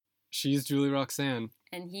She's Julie Roxanne.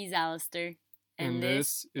 And he's Alistair. And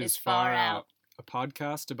this is Far Out, a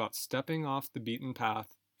podcast about stepping off the beaten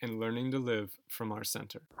path and learning to live from our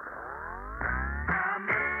center.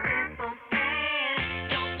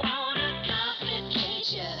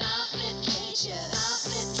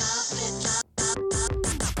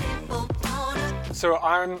 So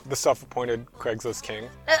I'm the self-appointed Craigslist king.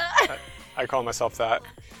 I call myself that.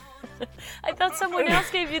 I thought someone else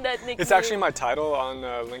gave you that nickname. It's actually my title on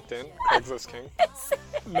LinkedIn, Craigslist king.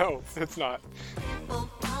 No, it's not.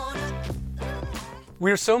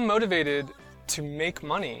 We're so motivated to make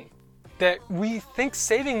money that we think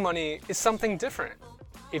saving money is something different.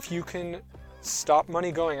 If you can stop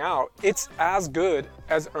money going out, it's as good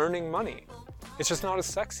as earning money. It's just not as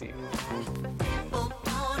sexy.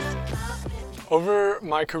 Over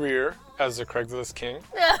my career as a Craigslist king,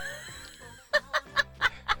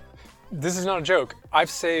 this is not a joke, I've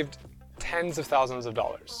saved tens of thousands of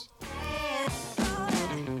dollars.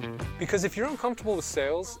 Because if you're uncomfortable with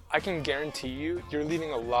sales, I can guarantee you're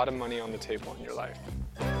leaving a lot of money on the table in your life.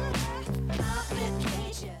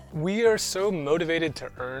 We are so motivated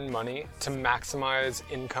to earn money, to maximize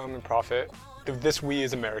income and profit. This we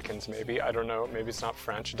as Americans, maybe. I don't know. Maybe it's not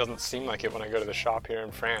French. It doesn't seem like it when I go to the shop here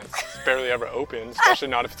in France. It's barely ever open, especially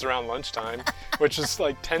not if it's around lunchtime, which is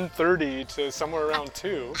like 10:30 to somewhere around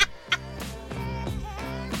 2.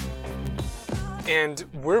 And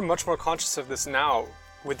we're much more conscious of this now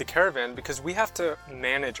with the caravan because we have to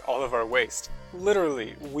manage all of our waste.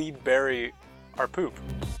 Literally, we bury our poop.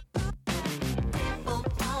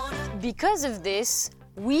 Because of this,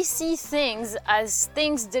 we see things as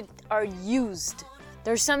things that are used.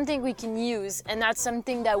 There's something we can use, and that's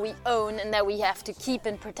something that we own and that we have to keep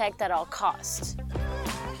and protect at all costs.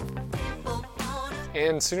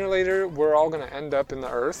 And sooner or later, we're all going to end up in the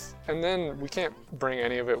earth, and then we can't bring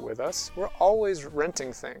any of it with us. We're always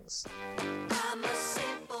renting things.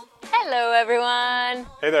 Hello, everyone.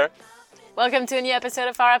 Hey there. Welcome to a new episode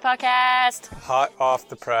of Far Out Podcast. Hot off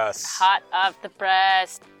the press. Hot off the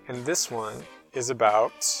press. And this one is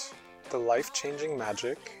about the life-changing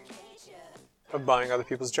magic of buying other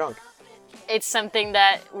people's junk. It's something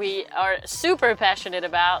that we are super passionate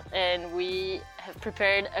about, and we have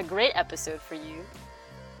prepared a great episode for you.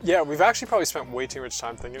 Yeah, we've actually probably spent way too much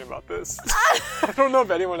time thinking about this. I don't know if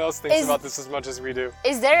anyone else thinks about this as much as we do.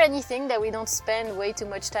 Is there anything that we don't spend way too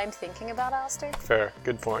much time thinking about, Alistair? Fair.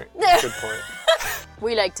 Good point. Good point.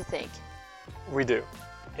 We like to think. We do.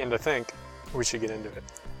 And I think we should get into it.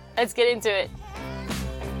 Let's get into it.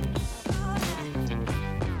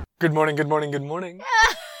 Good morning, good morning, good morning.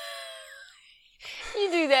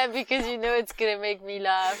 You do that because you know it's gonna make me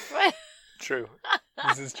laugh. True.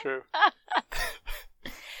 This is true.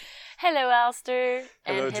 Hello, Alistair.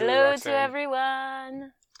 Hello, and Julie hello to Roxanne.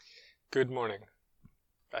 everyone. Good morning.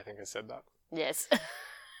 I think I said that. Yes.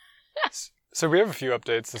 So we have a few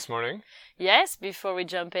updates this morning. Yes, before we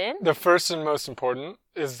jump in. The first and most important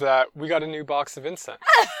is that we got a new box of incense.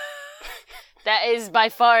 That is by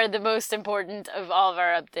far the most important of all of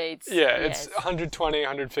our updates. Yeah, Yes. it's 120,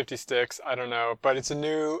 150 sticks, I don't know, but it's a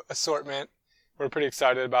new assortment. We're pretty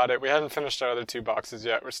excited about it. We haven't finished our other 2 boxes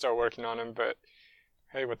yet. We're still working on them, but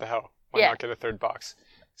hey, what the hell? Why not get a 3rd box?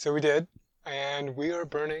 So we did, and we are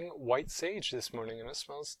burning white sage this morning, and it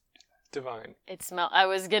smells divine. I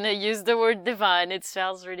was gonna use the word divine. It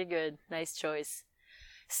smells really good. Nice choice.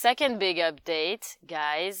 Second big update,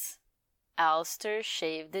 guys. Alistair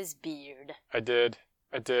shaved his beard. I did.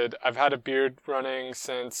 I've had a beard running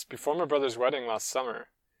since before my brother's wedding last summer.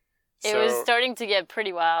 It was starting to get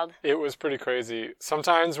pretty wild. It was pretty crazy.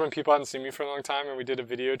 Sometimes when people hadn't seen me for a long time and we did a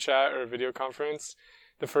video chat or a video conference,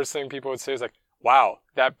 the first thing people would say is like, wow,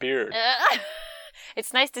 that beard.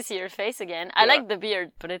 It's nice to see your face again. I like the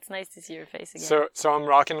beard, but it's nice to see your face again. So I'm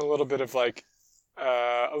rocking a little bit of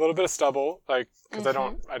a little bit of stubble, like, because I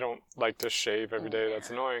don't like to shave every day.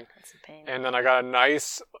 That's annoying. That's a pain. And then I got a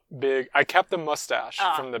nice big. I kept the mustache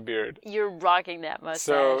from the beard. You're rocking that mustache.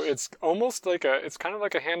 So it's almost like it's kind of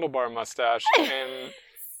like a handlebar mustache, and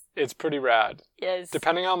it's pretty rad. Yes.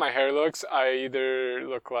 Depending on how my hair looks, I either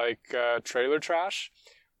look like trailer trash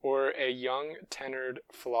or a young tenured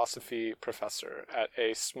philosophy professor at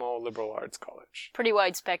a small liberal arts college. Pretty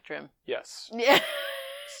wide spectrum. Yes. Yeah.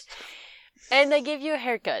 And I gave you a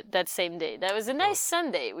haircut that same day. That was a nice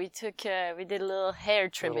Sunday. We did a little hair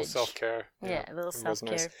trimmage. A little self-care. Yeah, a little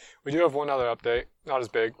self-care. Nice. We do have one other update, not as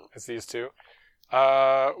big as these 2.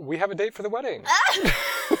 We have a date for the wedding.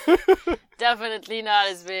 Definitely not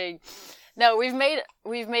as big. No, we've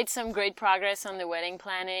made some great progress on the wedding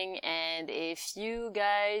planning, and if you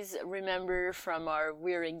guys remember from our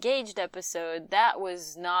We're Engaged episode, that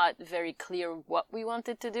was not very clear what we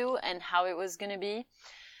wanted to do and how it was going to be.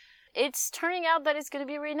 It's turning out that it's going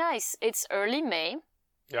to be really nice. It's early May.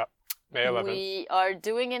 Yeah, May 11th. We are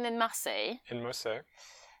doing it in Marseille. In Marseille.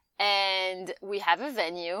 And we have a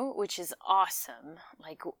venue, which is awesome.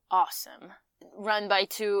 Like, awesome. Run by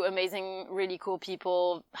two amazing, really cool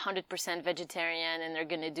people, 100% vegetarian, and they're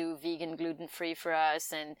going to do vegan, gluten-free for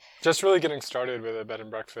us. And just really getting started with a bed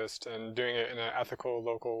and breakfast and doing it in an ethical,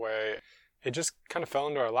 local way. It just kind of fell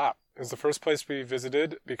into our lap. It was the first place we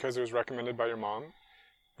visited because it was recommended by your mom.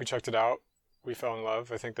 We checked it out. We fell in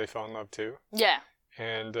love. I think they fell in love too. Yeah.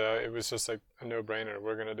 And it was just like a no-brainer.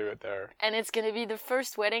 We're going to do it there. And it's going to be the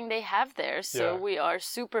first wedding they have there, so we are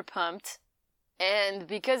super pumped. And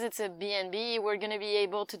because it's a B&B, we're going to be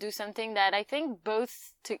able to do something that I think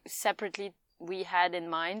both separately we had in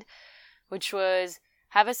mind, which was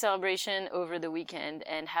have a celebration over the weekend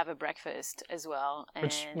and have a breakfast as well.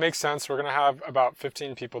 Which makes sense. We're going to have about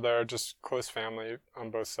 15 people there, just close family on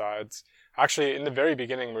both sides. Actually, in the very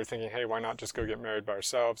beginning, we were thinking, hey, why not just go get married by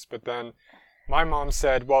ourselves? But then my mom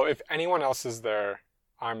said, well, if anyone else is there,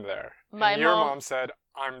 I'm there. Your mom said,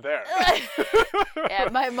 I'm there. Yeah,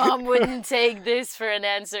 my mom wouldn't take this for an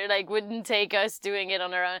answer, like wouldn't take us doing it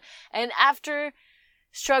on our own. And after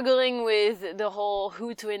struggling with the whole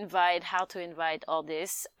who to invite, how to invite, all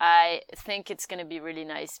this, I think it's going to be really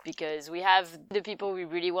nice because we have the people we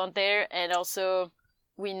really want there, and also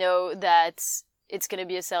we know that it's going to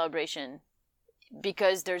be a celebration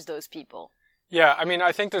because there's those people. Yeah, I mean,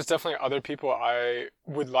 I think there's definitely other people I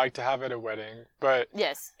would like to have at a wedding, but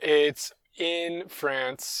yes, it's in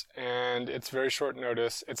France and it's very short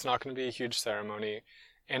notice. It's not going to be a huge ceremony,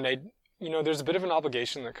 and there's a bit of an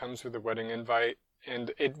obligation that comes with a wedding invite,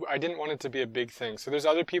 and I didn't want it to be a big thing. So there's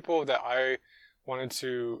other people that I wanted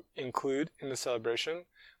to include in the celebration,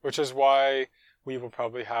 which is why we will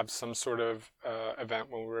probably have some sort of event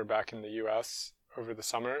when we're back in the US over the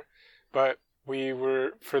summer. But we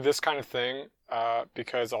were, for this kind of thing,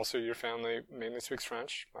 because also your family mainly speaks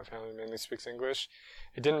French, my family mainly speaks English,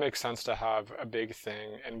 it didn't make sense to have a big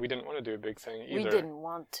thing, and we didn't want to do a big thing either. We didn't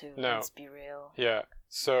want to, no. Let's be real. Yeah,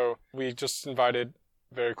 so we just invited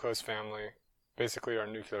very close family, basically our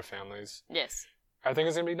nuclear families. Yes. I think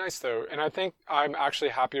it's going to be nice, though, and I think I'm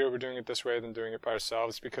actually happier we're doing it this way than doing it by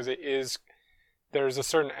ourselves, because there's a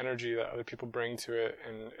certain energy that other people bring to it,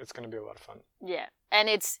 and it's going to be a lot of fun. Yeah. And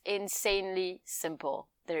it's insanely simple.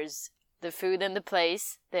 There's the food and the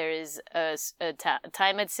place. There is a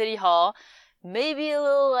time at City Hall. Maybe a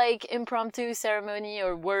little, impromptu ceremony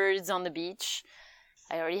or words on the beach.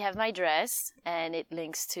 I already have my dress, and it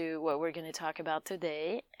links to what we're going to talk about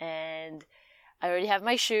today. And I already have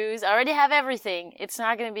my shoes. I already have everything. It's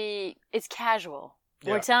not going to be... It's casual.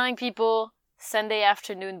 Yeah. We're telling people... Sunday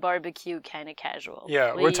afternoon barbecue, kind of casual.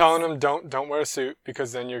 Yeah, please. We're telling them don't wear a suit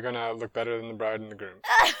because then you're gonna look better than the bride and the groom.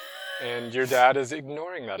 And your dad is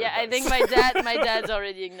ignoring that. Yeah, advice. I think my dad's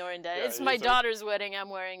already ignoring that. Yeah, it's my daughter's wedding.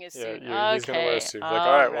 I'm wearing a suit. Yeah, he's gonna wear a suit. Like,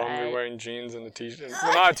 all right, well, I'm be wearing jeans and a t-shirt.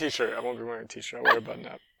 Well, not a t-shirt. I won't be wearing a t-shirt. I'll wear a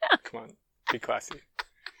button-up. Come on, be classy.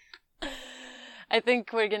 I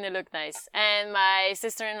think we're going to look nice. And my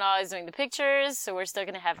sister-in-law is doing the pictures, so we're still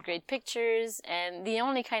going to have great pictures. And the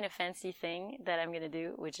only kind of fancy thing that I'm going to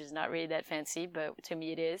do, which is not really that fancy, but to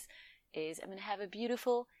me it is I'm going to have a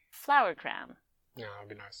beautiful flower crown. Yeah, that'll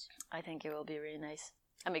be nice. I think it will be really nice.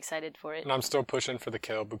 I'm excited for it. And I'm still pushing for the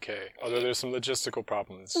kale bouquet, although there's some logistical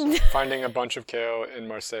problems. Finding a bunch of kale in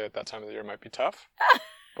Marseille at that time of the year might be tough,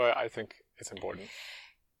 but I think it's important.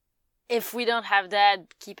 If we don't have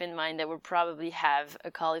that, keep in mind that we'll probably have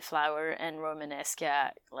a cauliflower and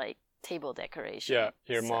Romanesca, table decoration. Yeah,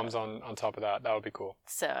 your mom's on top of that. That would be cool.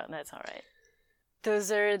 So, that's all right.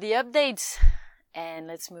 Those are the updates. And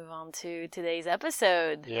let's move on to today's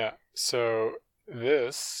episode. Yeah, so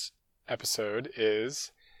this episode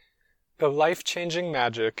is the life-changing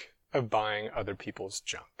magic of buying other people's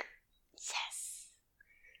junk. Yes.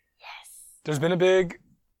 There's been a big...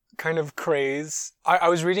 kind of craze. I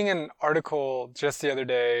was reading an article just the other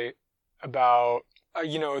day about,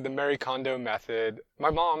 the Marie Kondo method.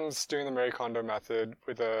 My mom's doing the Marie Kondo method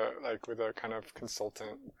with a kind of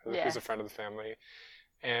consultant who's a friend of the family.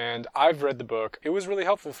 And I've read the book. It was really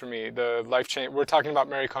helpful for me. We're talking about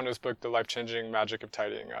Marie Kondo's book, The Life-Changing Magic of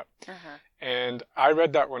Tidying Up. Uh-huh. And I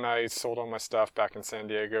read that when I sold all my stuff back in San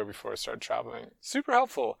Diego before I started traveling. Super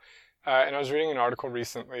helpful. And I was reading an article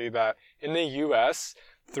recently that in the U.S.,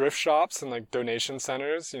 thrift shops and donation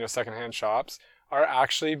centers, secondhand shops, are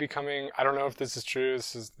actually becoming, I don't know if this is true,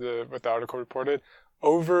 this is what the article reported,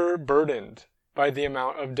 overburdened by the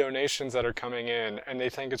amount of donations that are coming in, and they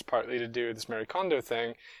think it's partly to do with this Marie Kondo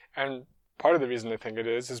thing. And part of the reason they think it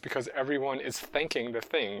is because everyone is thanking the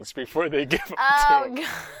things before they give them to them.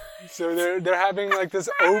 So they're having like this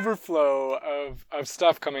overflow of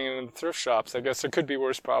stuff coming in the thrift shops. I guess there could be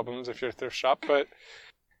worse problems if you're a thrift shop, but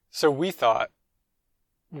so we thought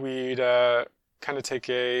we'd kind of take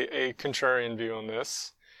a contrarian view on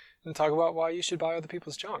this and talk about why you should buy other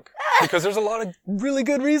people's junk. Because there's a lot of really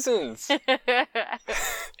good reasons.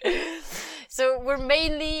 So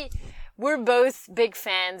we're both big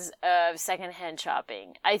fans of secondhand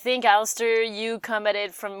shopping. I think, Alistair, you come at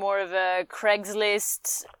it from more of a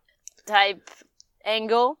Craigslist type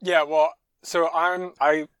angle. Yeah, well, so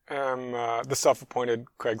I am the self-appointed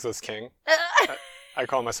Craigslist king. I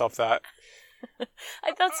call myself that.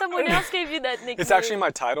 I thought someone else gave you that nickname. It's actually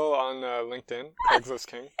my title on LinkedIn, Craigslist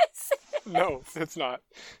King. No, it's not.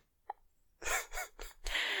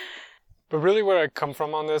 But really where I come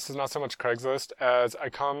from on this is not so much Craigslist as I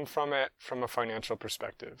come from it from a financial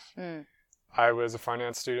perspective. I was a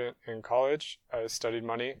finance student in college. I studied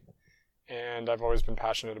money, and I've always been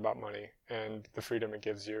passionate about money and the freedom it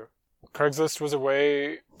gives you. Craigslist was a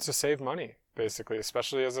way to save money, basically,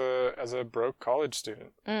 especially as a broke college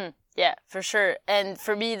student. Yeah, for sure. And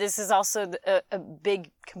for me, this is also a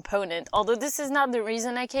big component. Although this is not the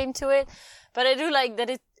reason I came to it, but I do like that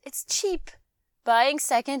it's cheap. Buying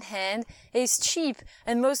secondhand is cheap,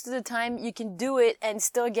 and most of the time you can do it and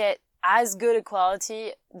still get as good a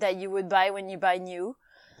quality that you would buy when you buy new.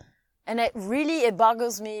 And it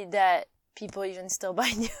boggles me that people even still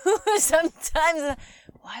buy new sometimes.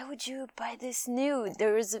 Why would you buy this new?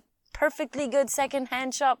 There is a perfectly good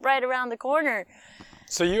secondhand shop right around the corner.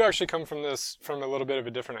 So you actually come from this from a little bit of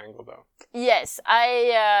a different angle, though. Yes,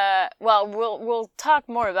 we'll talk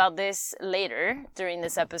more about this later during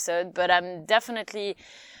this episode, but I'm definitely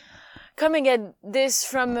coming at this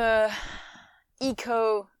from a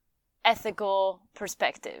eco-ethical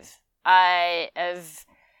perspective. I have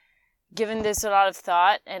given this a lot of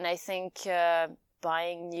thought, and I think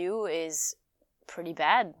buying new is pretty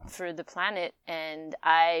bad for the planet, and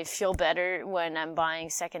I feel better when I'm buying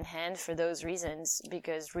secondhand for those reasons,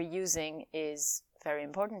 because reusing is very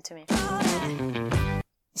important to me.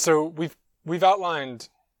 So we've outlined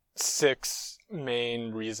 6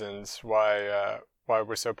 main reasons why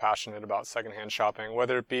we're so passionate about secondhand shopping,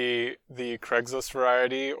 whether it be the Craigslist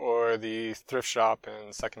variety or the thrift shop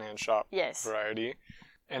and secondhand shop variety.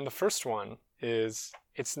 And the first one is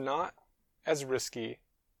it's not as risky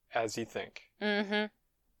as you think. Mm-hmm.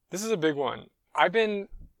 This is a big one. I've been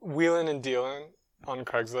wheeling and dealing on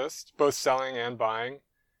Craigslist, both selling and buying,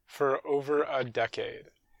 for over a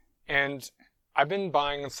decade. And I've been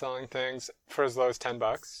buying and selling things for as low as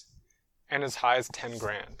 $10 and as high as 10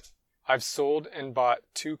 grand. I've sold and bought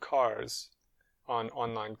 2 cars on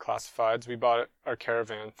online classifieds. We bought our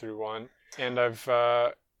caravan through one, and I've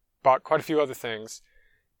bought quite a few other things.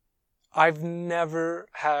 I've never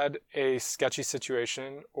had a sketchy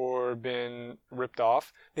situation or been ripped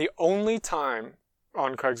off. The only time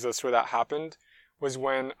on Craigslist where that happened was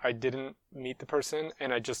when I didn't meet the person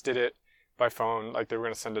and I just did it by phone, like they were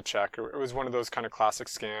going to send a check. It was one of those kind of classic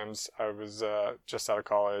scams. I was just out of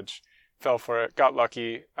college, fell for it, got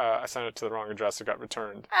lucky. I sent it to the wrong address. It got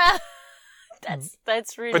returned.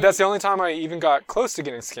 That's really... But that's the only time I even got close to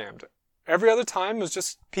getting scammed. Every other time was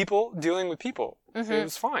just people dealing with people. Mm-hmm. It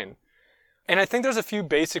was fine. And I think there's a few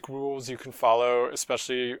basic rules you can follow,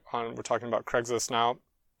 especially we're talking about Craigslist now.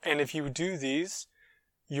 And if you do these,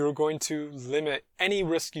 you're going to limit any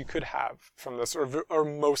risk you could have from this, or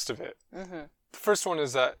most of it. Mm-hmm. The first one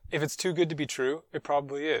is that if it's too good to be true, it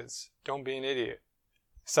probably is. Don't be an idiot.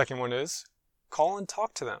 Second one is call and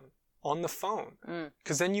talk to them on the phone,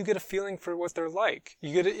 because then you get a feeling for what they're like.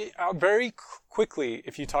 You get very quickly,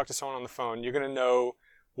 if you talk to someone on the phone, you're going to know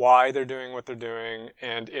why they're doing what they're doing,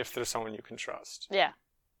 and if they're someone you can trust. Yeah.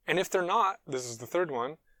 And if they're not, this is the third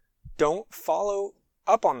one, don't follow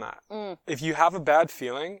up on that. If you have a bad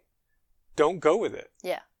feeling, don't go with it.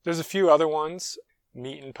 Yeah. There's a few other ones.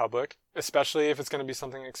 Meet in public, especially if it's going to be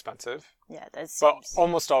something expensive. Yeah, that seems... But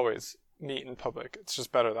almost always meet in public. It's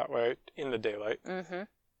just better that way, in the daylight. Mm-hmm.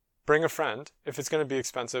 Bring a friend. If it's going to be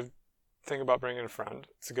expensive, think about bringing a friend.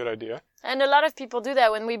 It's a good idea. And a lot of people do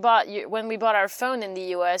that. When we bought our phone in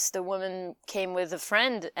the US, the woman came with a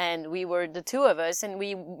friend, and we were the two of us, and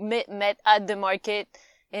we met at the market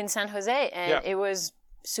in San Jose, and it was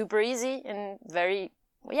super easy and very,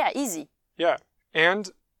 easy. Yeah. And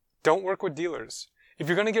don't work with dealers. If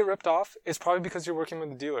you're going to get ripped off, it's probably because you're working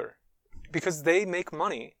with a dealer, because they make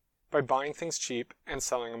money by buying things cheap and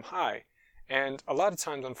selling them high. And a lot of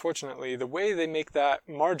times, unfortunately, the way they make that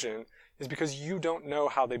margin is because you don't know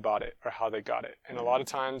how they bought it or how they got it. And a lot of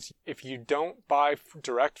times, if you don't buy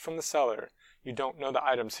direct from the seller, you don't know the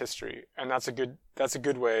item's history. And that's a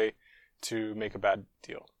good way to make a bad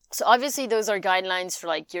deal. So obviously those are guidelines for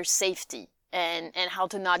like your safety and how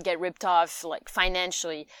to not get ripped off like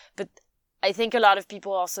financially. But I think a lot of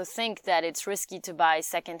people also think that it's risky to buy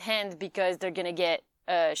secondhand because they're going to get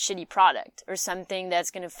a shitty product or something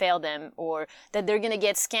that's going to fail them, or that they're going to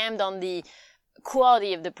get scammed on the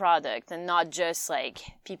quality of the product and not just like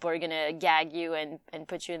people are going to gag you and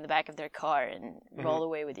put you in the back of their car and roll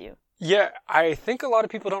away with you. Yeah, I think a lot of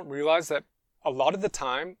people don't realize that a lot of the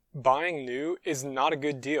time buying new is not a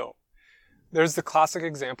good deal. There's the classic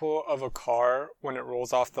example of a car when it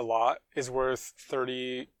rolls off the lot is worth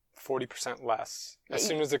 30-40% less as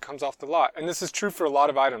soon as it comes off the lot. And this is true for a lot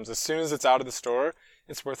of items. As soon as it's out of the store,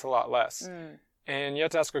 it's worth a lot less. And you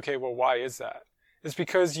have to ask, okay, well, why is that? It's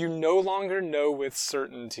because you no longer know with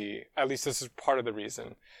certainty, at least this is part of the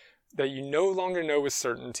reason, that you no longer know with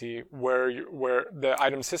certainty where the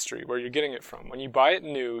item's history, where you're getting it from. When you buy it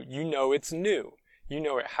new, you know it's new. You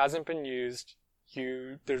know it hasn't been used.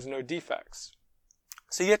 There's no defects.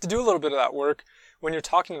 So you have to do a little bit of that work when you're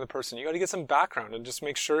talking to the person. You got to get some background and just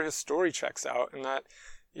make sure his story checks out, and that,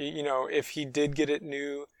 you know, if he did get it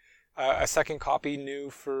new, a second copy new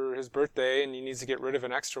for his birthday, and he needs to get rid of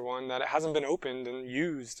an extra one, that it hasn't been opened and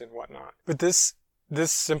used and whatnot. But this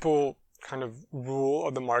simple kind of rule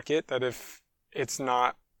of the market that if it's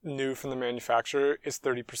not new from the manufacturer, it's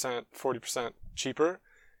 30%, 40% cheaper.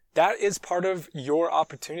 That is part of your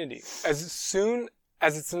opportunity. As soon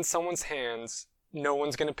as it's in someone's hands, no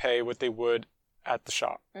one's going to pay what they would at the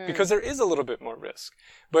shop because there is a little bit more risk,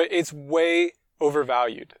 but it's way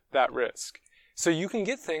overvalued, that risk. So you can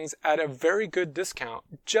get things at a very good discount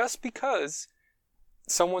just because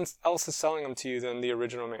someone else is selling them to you than the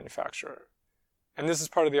original manufacturer. And this is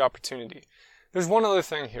part of the opportunity. There's one other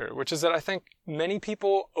thing here, which is that I think many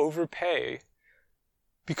people overpay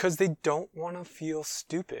because they don't want to feel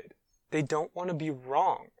stupid. They don't want to be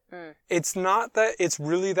wrong. It's not that it's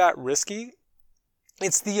really that risky.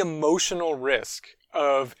 It's the emotional risk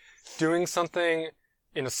of doing something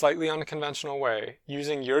in a slightly unconventional way,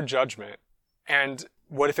 using your judgment. And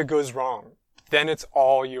what if it goes wrong? Then it's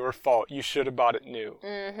all your fault. You should have bought it new.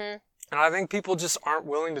 And I think people just aren't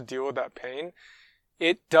willing to deal with that pain.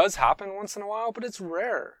 It does happen once in a while, but it's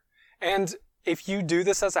rare. And if you do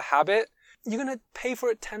this as a habit, you're going to pay for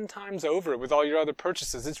it 10 times over with all your other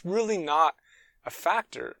purchases. It's really not a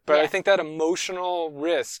factor. But I think that emotional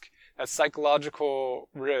risk, that psychological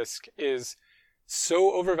risk is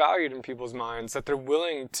so overvalued in people's minds that they're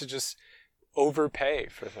willing to just overpay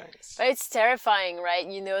for things. But it's terrifying, right?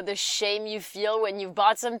 You know, the shame you feel when you've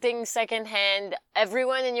bought something secondhand.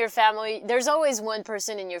 Everyone in your family, there's always one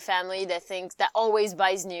person in your family that always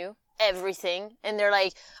buys new. Everything, and they're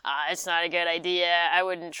like, it's not a good idea, I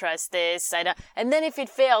wouldn't trust this, I don't. And then if it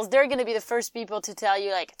fails, they're gonna be the first people to tell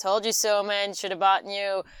you, like, told you so, man, should have bought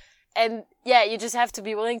new. And yeah, you just have to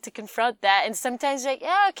be willing to confront that. And sometimes you're like,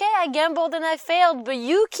 yeah, okay, I gambled and I failed, but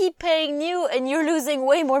you keep paying new and you're losing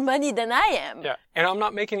way more money than I am. Yeah, and I'm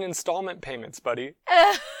not making installment payments, buddy.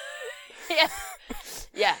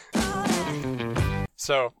 Yeah.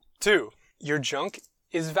 So, 2, your junk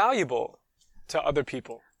is valuable to other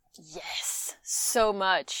people. Yes, so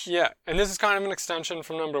much. Yeah, and this is kind of an extension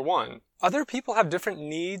from number 1. Other people have different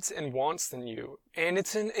needs and wants than you, and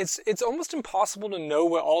it's almost impossible to know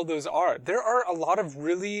what all those are. There are a lot of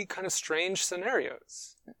really kind of strange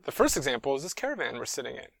scenarios. The first example is this caravan we're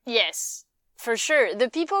sitting in. Yes, for sure. The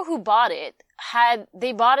people who bought it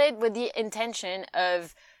bought it with the intention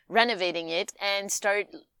of renovating it and start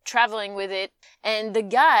traveling with it, and the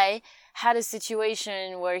guy had a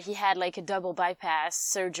situation where he had like a double bypass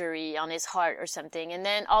surgery on his heart or something, and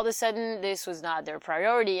then all of a sudden this was not their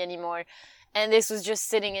priority anymore, and this was just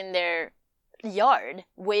sitting in their yard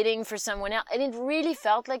waiting for someone else, and it really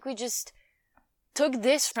felt like we just took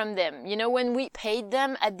this from them. You know, when we paid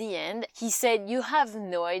them at the end, he said, you have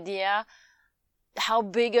no idea how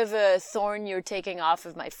big of a thorn you're taking off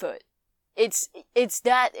of my foot. It's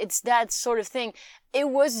that sort of thing. It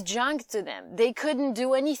was junk to them. They couldn't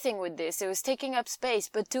do anything with this. It was taking up space.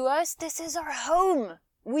 But to us, this is our home.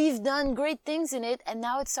 We've done great things in it, and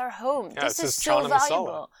now it's our home. Yeah, this is so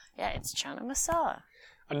valuable. Yeah, it's Chana Masala.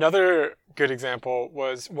 Another good example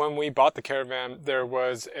was when we bought the caravan, there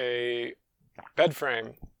was a bed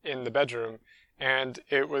frame in the bedroom, and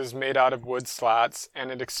it was made out of wood slats, and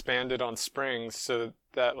it expanded on springs so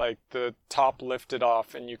that like the top lifted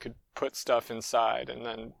off and you could put stuff inside and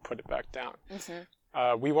then put it back down.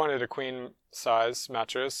 We wanted a queen size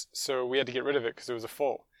mattress, so we had to get rid of it because it was a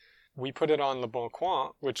full. We put it on Le Bon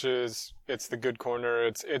Coin, which is, it's the good corner.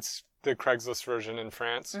 It's the Craigslist version in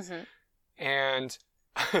France. Mm-hmm. And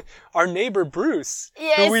our neighbor Bruce,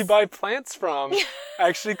 Yes. who we buy plants from,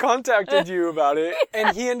 actually contacted you about it,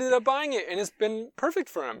 and he ended up buying it, and it's been perfect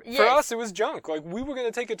for him. Yes. For us, it was junk. Like, we were going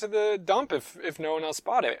to take it to the dump if no one else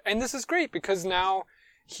bought it. And this is great because now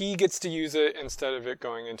he gets to use it instead of it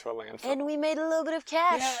going into a landfill. And we made a little bit of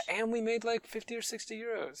cash. Yeah, and we made like 50 or 60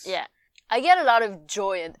 euros. Yeah. I get a lot of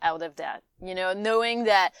joy out of that, you know, knowing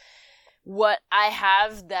that what I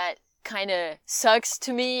have that kind of sucks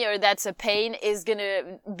to me or that's a pain is going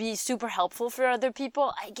to be super helpful for other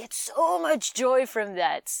people. I get so much joy from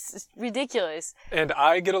that. It's ridiculous. And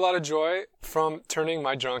I get a lot of joy from turning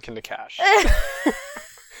my junk into cash.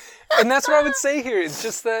 And that's what I would say here. It's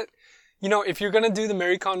just that, you know, if you're going to do the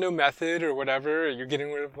Marie Kondo method or whatever, you're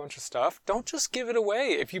getting rid of a bunch of stuff, don't just give it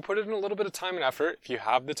away. If you put it in a little bit of time and effort, if you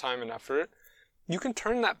have the time and effort, you can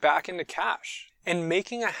turn that back into cash. And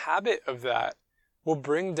making a habit of that will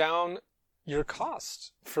bring down your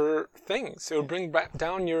cost for things. It will bring back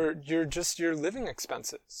down your living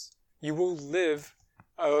expenses. You will live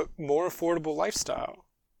a more affordable lifestyle.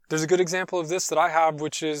 There's a good example of this that I have,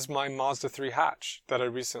 which is my Mazda 3 hatch that I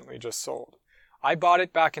recently just sold. I bought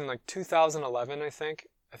it back in like 2011, I think.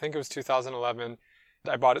 I think it was 2011.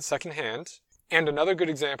 I bought it secondhand. And another good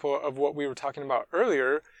example of what we were talking about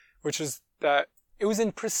earlier, which is that it was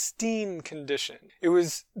in pristine condition. It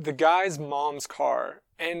was the guy's mom's car,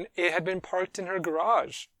 and it had been parked in her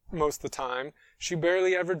garage most of the time. She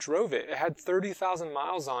barely ever drove it. It had 30,000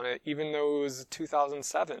 miles on it, even though it was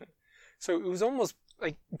 2007. So it was almost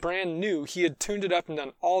like brand new. He had tuned it up and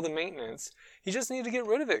done all the maintenance. He just needed to get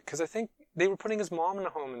rid of it because I think they were putting his mom in a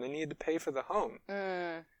home and they needed to pay for the home.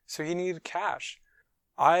 So he needed cash.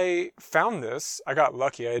 I found this. I got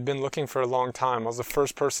lucky. I had been looking for a long time. I was the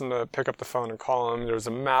first person to pick up the phone and call him. There was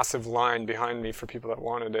a massive line behind me for people that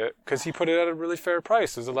wanted it because he put it at a really fair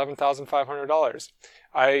price. It was $11,500.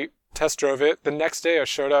 I test drove it. The next day I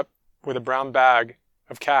showed up with a brown bag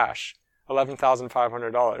of cash,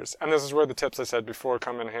 $11,500. And this is where the tips I said before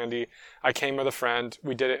come in handy. I came with a friend.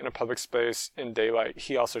 We did it in a public space in daylight.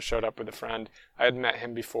 He also showed up with a friend. I had met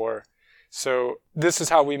him before. So this is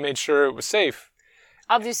how we made sure it was safe.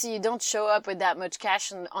 Obviously, you don't show up with that much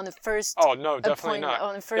cash on the first. Oh no, definitely not.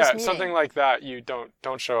 On the first meeting. Something like that, you don't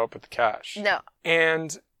show up with the cash. No.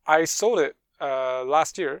 And I sold it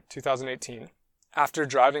last year, 2018, after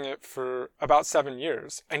driving it for about 7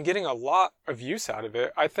 years and getting a lot of use out of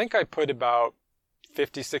it. I think I put about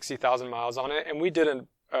 50, 60,000 miles on it, and we did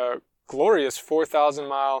a glorious 4,000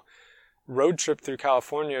 mile road trip through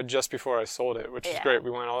California just before I sold it, which is great.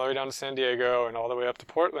 We went all the way down to San Diego and all the way up to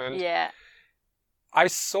Portland. Yeah. I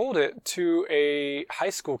sold it to a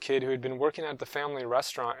high school kid who had been working at the family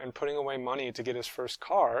restaurant and putting away money to get his first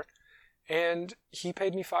car, and he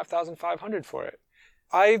paid me $5,500 for it.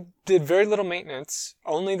 I did very little maintenance,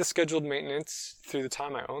 only the scheduled maintenance through the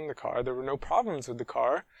time I owned the car. There were no problems with the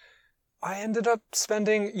car. I ended up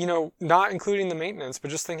spending, not including the maintenance, but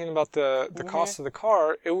just thinking about the cost of the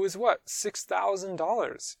car, it was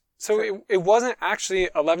 $6,000. So it wasn't actually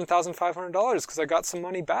 $11,500 because I got some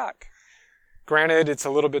money back. Granted, it's a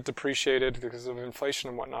little bit depreciated because of inflation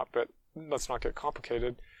and whatnot, but let's not get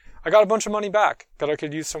complicated. I got a bunch of money back that I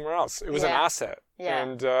could use somewhere else. It was an asset.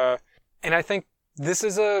 Yeah. And I think this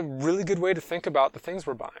is a really good way to think about the things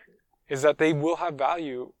we're buying, is that they will have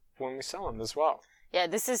value when we sell them as well. Yeah,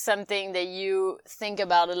 this is something that you think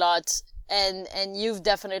about a lot, and you've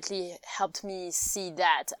definitely helped me see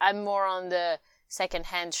that. I'm more on the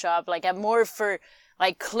second-hand shop. Like, I'm more for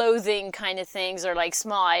like clothing kind of things or like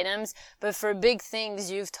small items, but for big things,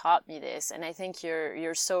 you've taught me this, and I think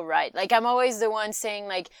you're so right. Like, I'm always the one saying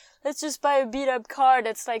like, let's just buy a beat up car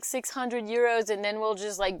that's like 600 euros and then we'll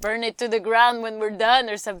just like burn it to the ground when we're done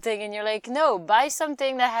or something. And you're like, no, buy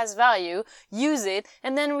something that has value, use it,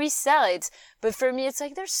 and then resell it. But for me, it's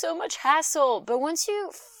like, there's so much hassle. But once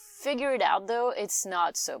you figure it out though, it's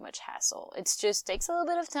not so much hassle. It just takes a little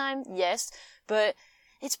bit of time, yes, but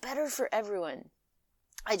it's better for everyone.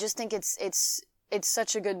 I just think it's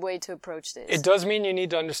such a good way to approach this. It does mean you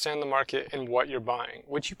need to understand the market and what you're buying,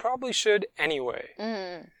 which you probably should anyway.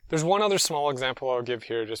 Mm. There's one other small example I'll give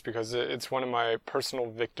here just because it's one of my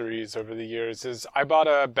personal victories over the years is I bought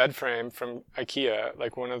a bed frame from IKEA,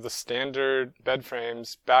 like one of the standard bed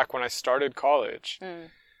frames back when I started college. Mm.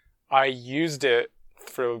 I used it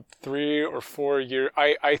for 3 or 4 years.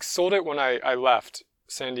 I sold it when I left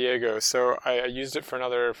San Diego, so I used it for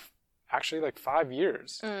another actually like 5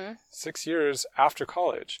 years, 6 years after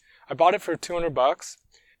college. I bought it for $200.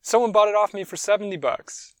 Someone bought it off me for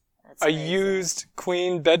 $70. That's A amazing. used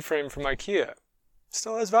queen bed frame from IKEA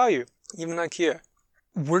still has value, even IKEA.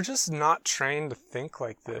 We're just not trained to think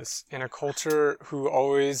like this in a culture who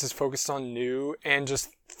always is focused on new and just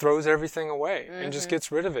throws everything away and just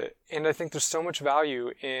gets rid of it. And I think there's so much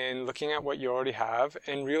value in looking at what you already have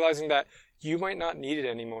and realizing that you might not need it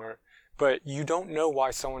anymore, but you don't know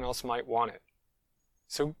why someone else might want it.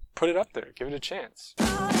 So put it up there, give it a chance.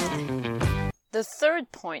 The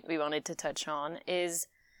third point we wanted to touch on is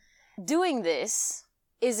doing this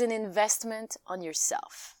is an investment on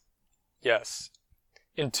yourself. Yes,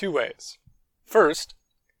 in two ways. First,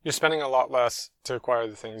 you're spending a lot less to acquire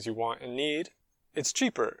the things you want and need. It's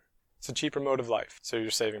cheaper. It's a cheaper mode of life, so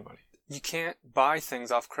you're saving money. You can't buy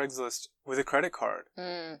things off Craigslist with a credit card.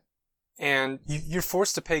 And you're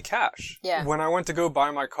forced to pay cash. Yeah. When I went to go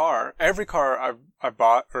buy my car, every car I've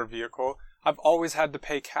bought or vehicle, I've always had to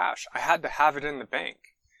pay cash. I had to have it in the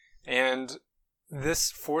bank. And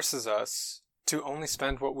this forces us to only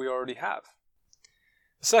spend what we already have.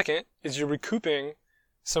 The second is you're recouping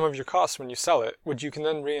some of your costs when you sell it, which you can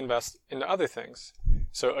then reinvest into other things.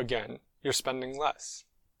 So again, you're spending less.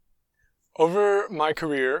 Over my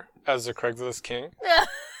career as a Craigslist king,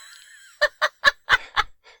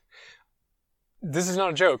 this is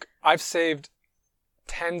not a joke, I've saved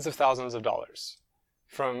tens of thousands of dollars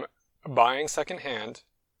from buying secondhand,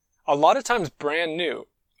 a lot of times brand new.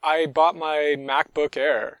 I bought my MacBook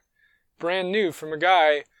Air brand new from a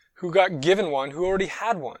guy who got given one who already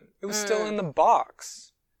had one. It was still in the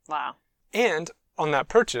box. Wow. And on that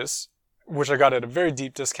purchase, which I got at a very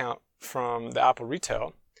deep discount from the Apple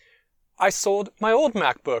retail, I sold my old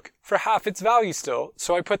MacBook for half its value still.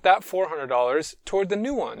 So I put that $400 toward the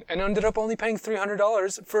new one and ended up only paying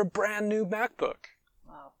 $300 for a brand new MacBook.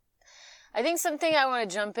 Wow. I think something I want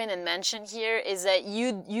to jump in and mention here is that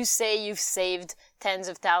you say you've saved tens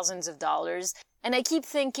of thousands of dollars. And I keep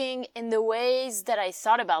thinking in the ways that I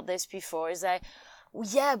thought about this before is that,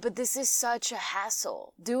 yeah, but this is such a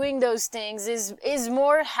hassle. Doing those things is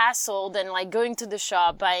more hassle than like going to the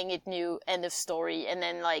shop, buying it new, end of story, and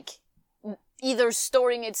then like either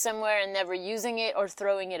storing it somewhere and never using it or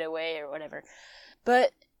throwing it away or whatever.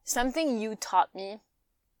 But something you taught me,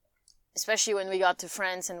 especially when we got to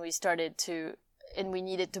France and we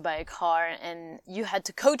needed to buy a car, and you had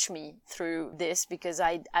to coach me through this because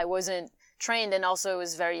I wasn't trained, and also it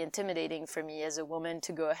was very intimidating for me as a woman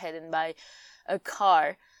to go ahead and buy a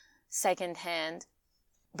car secondhand,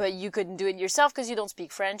 but you couldn't do it yourself because you don't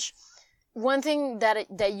speak French. One thing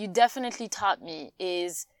that you definitely taught me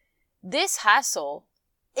is this hassle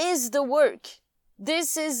is the work.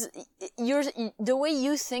 This is the way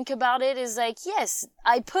you think about it is like, yes,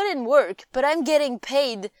 I put in work, but I'm getting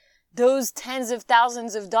paid those tens of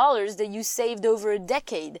thousands of dollars that you saved over a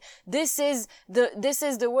decade. This is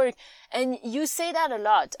the work. And you say that a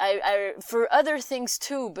lot. I for other things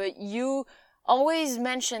too, but you always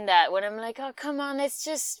mention that when I'm like, oh, come on, let's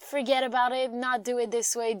just forget about it, not do it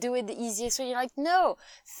this way, do it the easiest way. You're like, no,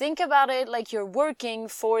 think about it like you're working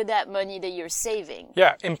for that money that you're saving.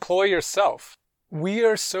 Yeah, employ yourself. We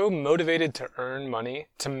are so motivated to earn money,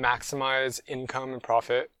 to maximize income and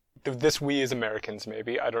profit. This we as Americans,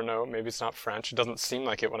 maybe. I don't know. Maybe it's not French. It doesn't seem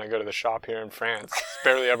like it when I go to the shop here in France. It's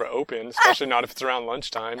barely ever open, especially not if it's around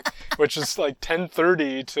lunchtime, which is like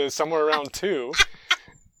 10:30 to somewhere around 2.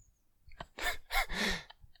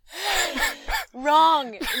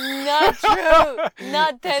 Wrong. Not true.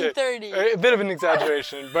 Not 10:30. Okay. A bit of an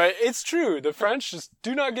exaggeration, but it's true. The French just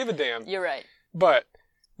do not give a damn. You're right. But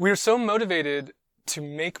we're so motivated to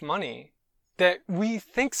make money that we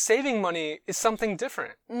think saving money is something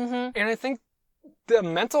different. And I think the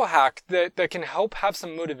mental hack that can help have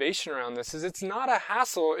some motivation around this is it's not a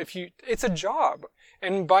hassle it's a job.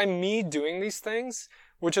 And by me doing these things,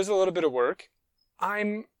 which is a little bit of work,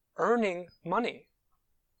 I'm earning money.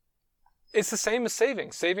 It's the same as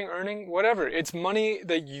saving, earning, whatever. It's money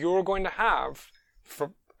that you're going to have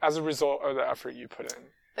as a result of the effort you put in.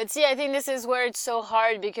 But see, I think this is where it's so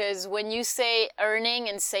hard because when you say earning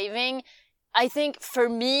and saving, I think for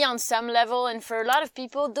me on some level and for a lot of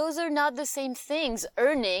people, those are not the same things.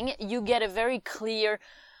 Earning, you get a very clear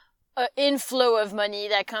inflow of money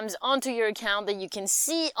that comes onto your account that you can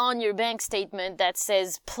see on your bank statement that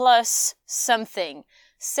says plus something.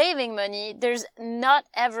 Saving money, there's not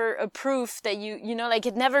ever a proof that like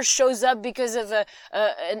it never shows up because of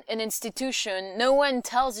an institution. No one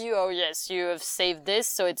tells you, oh yes, you have saved this,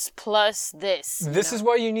 so it's plus this. This is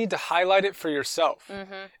why you need to highlight it for yourself.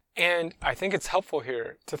 And I think it's helpful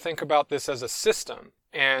here to think about this as a system.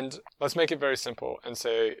 And let's make it very simple and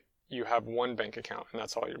say you have one bank account and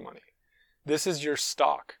that's all your money. This is your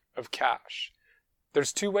stock of cash.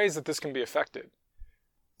 There's two ways that this can be affected.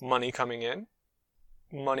 money coming in,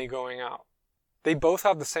 money going out. They both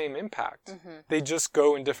have the same impact. Mm-hmm. They just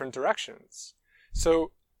go in different directions.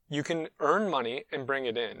 So you can earn money and bring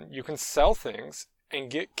it in. You can sell things and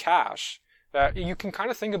get cash. That you can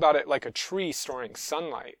kind of think about it like a tree storing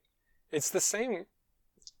sunlight. It's the same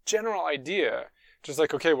general idea. Just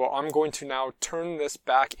like, okay, well, I'm going to now turn this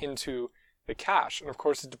back into the cash. And of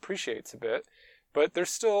course it depreciates a bit, but it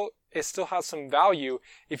still has some value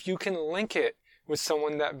if you can link it with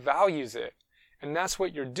someone that values it. And that's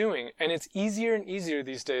what you're doing. And it's easier and easier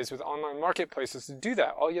these days with online marketplaces to do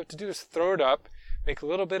that. All you have to do is throw it up, make a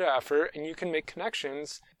little bit of effort, and you can make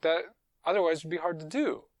connections that otherwise would be hard to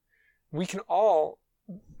do. We can all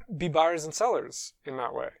be buyers and sellers in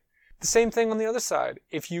that way. The same thing on the other side.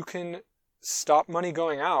 If you can stop money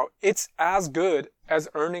going out, it's as good as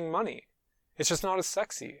earning money. It's just not as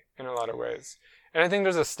sexy in a lot of ways. And I think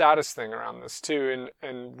there's a status thing around this too,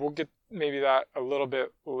 and we'll get maybe that a little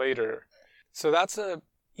bit later. So that's a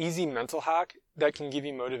easy mental hack that can give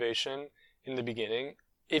you motivation in the beginning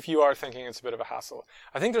if you are thinking it's a bit of a hassle.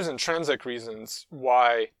 I think there's intrinsic reasons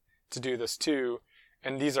why to do this too,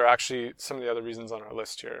 and these are actually some of the other reasons on our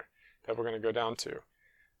list here that we're going to go down to.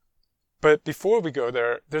 But before we go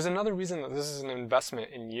there, there's another reason that this is an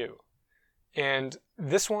investment in you. And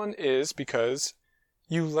this one is because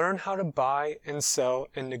you learn how to buy and sell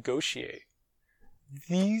and negotiate.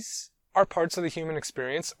 These are parts of the human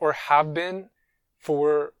experience, or have been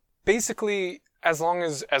for basically as long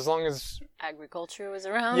as agriculture was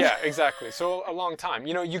around. Yeah, exactly. So a long time.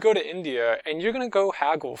 You know, you go to India and you're going to go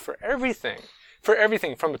haggle for everything. For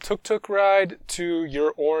everything from a tuk-tuk ride to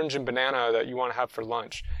your orange and banana that you want to have for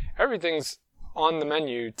lunch. Everything's on the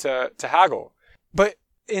menu to haggle. But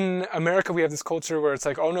in America, we have this culture where it's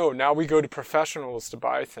like, oh no, now we go to professionals to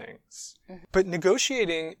buy things. Mm-hmm. But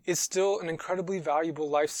negotiating is still an incredibly valuable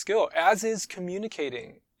life skill, as is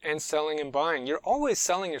communicating and selling and buying. You're always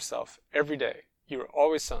selling yourself every day. You're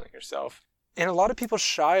always selling yourself. And a lot of people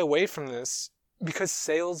shy away from this because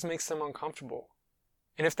sales makes them uncomfortable.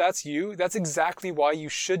 And if that's you, that's exactly why you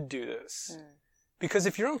should do this. Mm. Because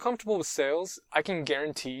if you're uncomfortable with sales, I can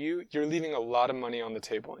guarantee you're leaving a lot of money on the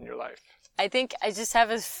table in your life. I think I just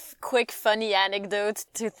have a quick funny anecdote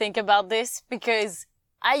to think about this, because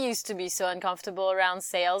I used to be so uncomfortable around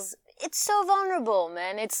sales. It's so vulnerable,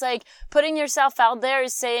 man. It's like putting yourself out there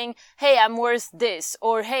is saying, hey, I'm worth this,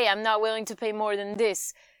 or hey, I'm not willing to pay more than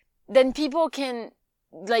this. Then people can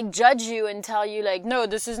like judge you and tell you like, no,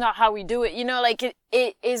 this is not how we do it. You know, like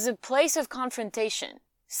it is a place of confrontation.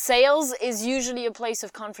 Sales is usually a place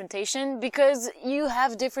of confrontation because you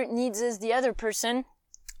have different needs as the other person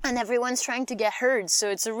and everyone's trying to get heard. So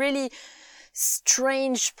it's a really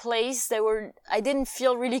strange place that I didn't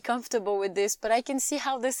feel really comfortable with this, but I can see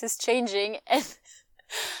how this is changing. And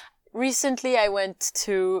recently I went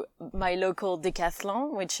to my local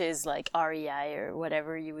Decathlon, which is like REI or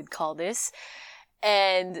whatever you would call this.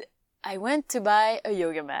 And I went to buy a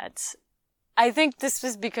yoga mat. I think this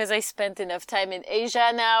was because I spent enough time in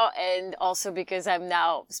Asia now, and also because I'm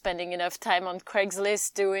now spending enough time on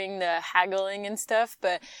Craigslist doing the haggling and stuff.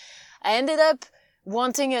 But I ended up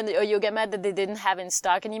wanting a yoga mat that they didn't have in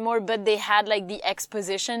stock anymore, but they had like the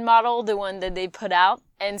exposition model, the one that they put out.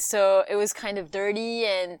 And so it was kind of dirty,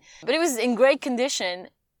 but it was in great condition.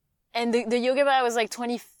 And the yoga mat was like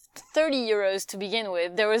 30 euros to begin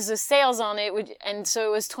with. There was a sales on it, and so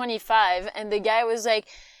it was 25. And the guy was like,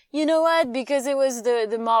 you know what? Because it was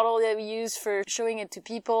the model that we used for showing it to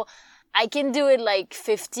people, I can do it like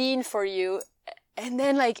 15 for you. And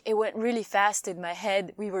then like it went really fast in my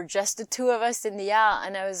head. We were just the two of us in the aisle,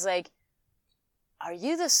 and I was like, are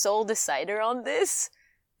you the sole decider on this?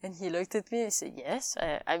 And he looked at me and said, yes.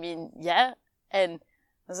 I mean, yeah. And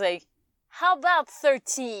I was like, how about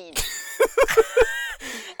 13?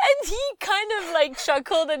 And he kind of like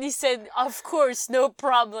chuckled and he said, of course, no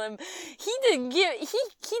problem. He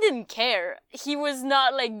didn't care. He was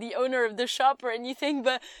not like the owner of the shop or anything,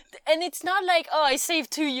 and it's not like, oh, I saved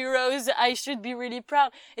 2 euros, I should be really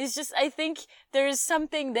proud. It's just, I think there is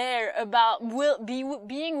something there about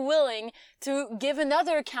being willing to give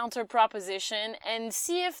another counter proposition and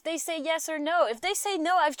see if they say yes or no. If they say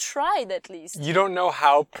no, I've tried at least. You don't know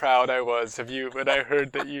how proud I was of you when I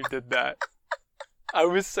heard that you did that. I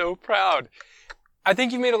was so proud. I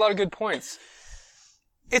think you made a lot of good points.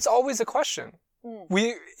 It's always a question.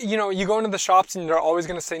 You go into the shops and they're always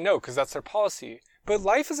going to say no because that's their policy. But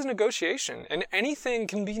life is a negotiation and anything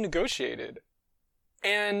can be negotiated.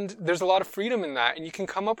 And there's a lot of freedom in that. And you can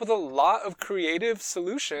come up with a lot of creative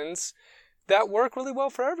solutions that work really well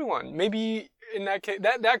for everyone. Maybe in that case,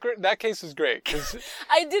 that case is great. 'Cause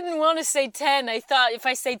I didn't want to say 10. I thought if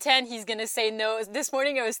I say 10, he's going to say no. This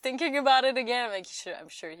morning I was thinking about it again. I'm like, I'm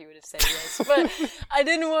sure he would have said yes. But I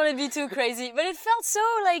didn't want to be too crazy. But it felt so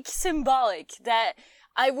like symbolic that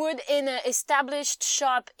I would, in an established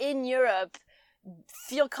shop in Europe,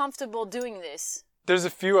 feel comfortable doing this. There's a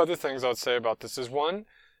few other things I would say about this. Is one,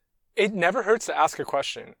 it never hurts to ask a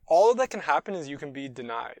question. All that can happen is you can be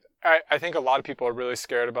denied. I think a lot of people are really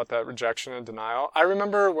scared about that rejection and denial. I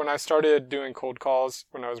remember when I started doing cold calls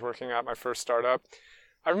when I was working at my first startup,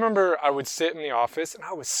 I remember I would sit in the office and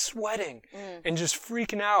I was sweating and just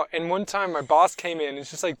freaking out. And one time my boss came in and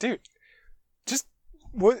it's just like, dude,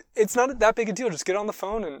 it's not that big a deal. Just get on the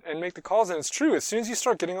phone and make the calls. And it's true. As soon as you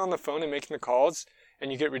start getting on the phone and making the calls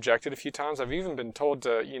and you get rejected a few times, I've even been told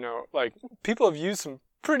to, like people have used some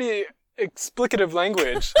pretty explicative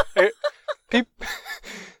language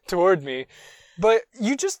toward me. But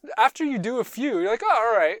you just, after you do a few, you're like, oh,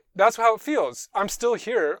 all right, that's how it feels. I'm still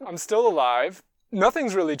here. I'm still alive.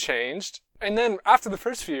 Nothing's really changed. And then after the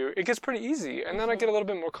first few, it gets pretty easy. And then I get a little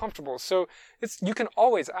bit more comfortable. So you can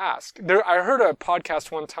always ask. I heard a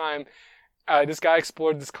podcast one time. This guy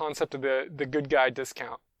explored this concept of the good guy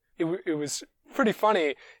discount. It was pretty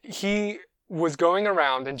funny. He was going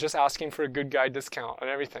around and just asking for a good guy discount on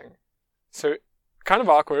everything. So kind of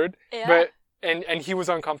awkward, but and he was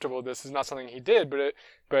uncomfortable with this. It's not something he did,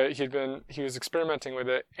 but he was experimenting with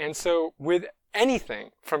it. And so with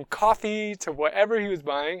anything from coffee to whatever he was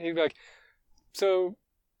buying, he'd be like, so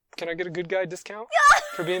can I get a good guy discount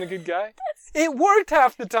for being a good guy? It worked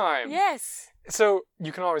half the time. Yes. So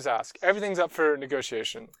you can always ask. Everything's up for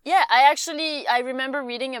negotiation. Yeah, I remember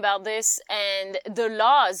reading about this and the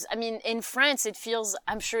laws. I mean, in France, it feels,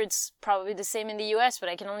 I'm sure it's probably the same in the US, but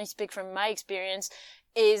I can only speak from my experience,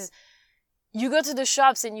 is you go to the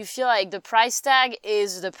shops and you feel like the price tag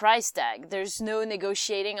is the price tag. There's no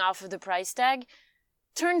negotiating off of the price tag.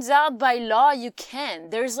 Turns out by law you can.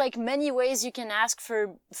 There's like many ways you can ask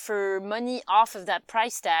for money off of that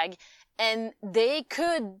price tag, and they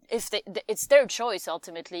could, it's their choice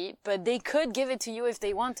ultimately, but they could give it to you if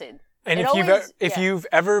they wanted. And if you've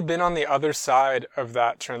ever been on the other side of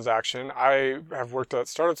that transaction, I have worked at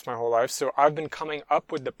startups my whole life, so I've been coming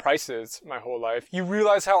up with the prices my whole life. You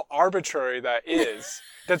realize how arbitrary that is.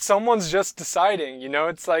 That someone's just deciding,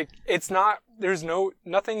 it's like,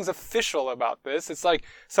 nothing's official about this. It's like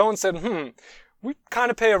someone said, we kind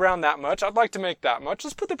of pay around that much. I'd like to make that much.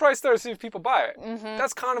 Let's put the price there, see if people buy it. Mm-hmm.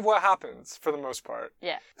 That's kind of what happens for the most part.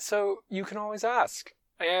 Yeah. So you can always ask.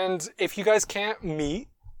 And if you guys can't meet,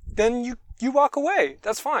 then you walk away.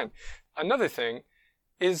 That's fine. Another thing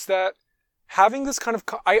is that having this kind of,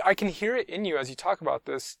 I can hear it in you as you talk about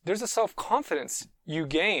this. There's a self-confidence you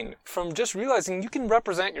gain from just realizing you can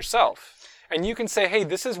represent yourself. And you can say, hey,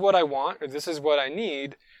 this is what I want, or this is what I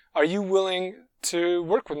need. Are you willing to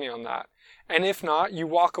work with me on that? And if not, you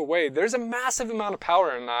walk away. There's a massive amount of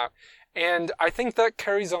power in that. And I think that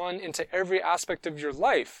carries on into every aspect of your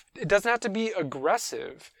life. It doesn't have to be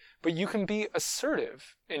aggressive, but you can be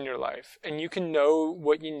assertive in your life. And you can know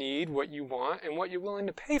what you need, what you want, and what you're willing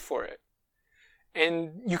to pay for it.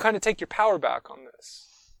 And you kind of take your power back on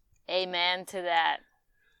this. Amen to that.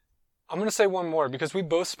 I'm going to say one more because we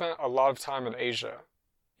both spent a lot of time in Asia.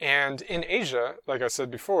 And in Asia, like I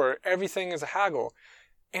said before, everything is a haggle.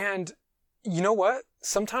 And you know what?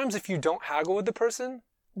 Sometimes if you don't haggle with the person,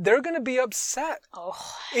 they're going to be upset.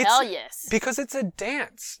 Oh, hell yes. Because it's a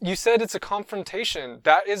dance. You said it's a confrontation.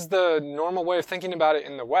 That is the normal way of thinking about it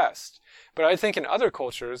in the West. But I think in other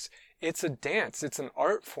cultures, it's a dance. It's an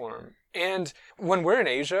art form. And when we're in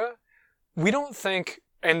Asia, we don't think,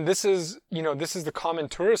 and this is the common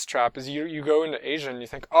tourist trap, is you go into Asia and you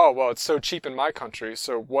think, oh, well, it's so cheap in my country,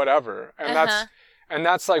 so whatever. And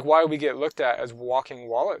that's like why we get looked at as walking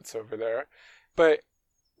wallets over there. But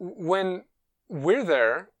when we're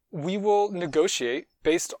there, we will negotiate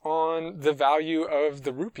based on the value of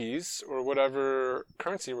the rupees or whatever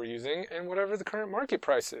currency we're using and whatever the current market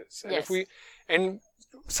price is. And yes. And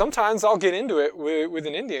sometimes I'll get into it with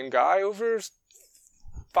an Indian guy over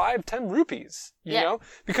 5-10 rupees, you know,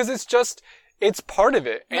 because it's part of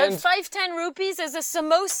it. And 5-10 rupees is a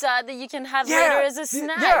samosa that you can have later as a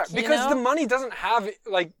snack. Yeah, because the money doesn't have,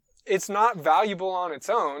 it's not valuable on its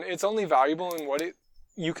own. It's only valuable in what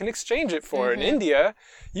you can exchange it for. Mm-hmm. In India,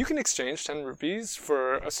 you can exchange 10 rupees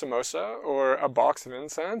for a samosa or a box of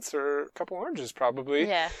incense or a couple oranges probably.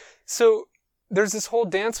 Yeah. So there's this whole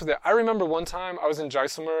dance with it. I remember one time I was in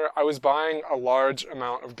Jaisalmer. I was buying a large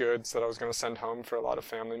amount of goods that I was going to send home for a lot of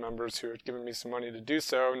family members who had given me some money to do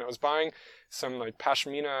so. And I was buying some like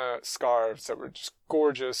pashmina scarves that were just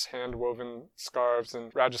gorgeous hand-woven scarves in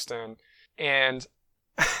Rajasthan. And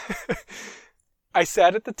I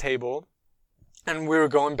sat at the table and we were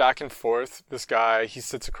going back and forth. This guy, he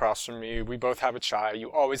sits across from me. We both have a chai. You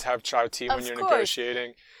always have chai tea when you're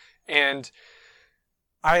negotiating. And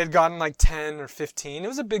I had gotten like 10 or 15. It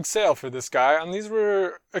was a big sale for this guy. And these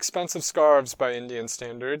were expensive scarves by Indian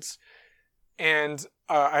standards. And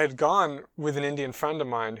I had gone with an Indian friend of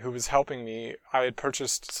mine who was helping me. I had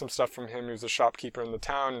purchased some stuff from him. He was a shopkeeper in the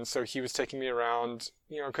town. And so he was taking me around,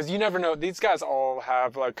 because you never know. These guys all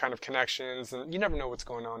have like kind of connections and you never know what's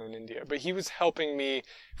going on in India. But he was helping me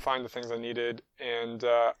find the things I needed. And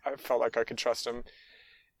I felt like I could trust him.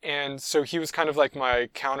 And so he was kind of like my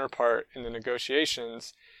counterpart in the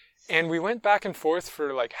negotiations. And we went back and forth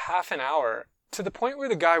for like half an hour to the point where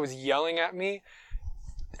the guy was yelling at me.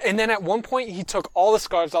 And then at one point he took all the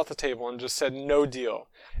scarves off the table and just said, no deal.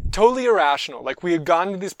 Totally irrational. Like we had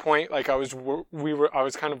gotten to this point, like I was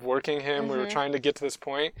kind of working him. Mm-hmm. We were trying to get to this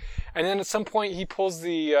point. And then at some point he pulls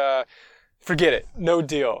the, forget it, no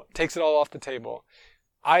deal, takes it all off the table.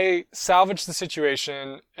 I salvaged the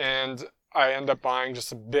situation and I end up buying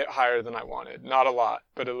just a bit higher than I wanted. Not a lot,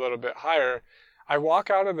 but a little bit higher. I walk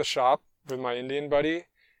out of the shop with my Indian buddy,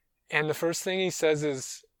 and the first thing he says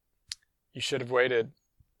is, you should have waited.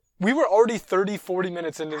 We were already 30, 40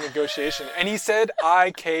 minutes into negotiation, and he said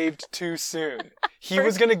I caved too soon. He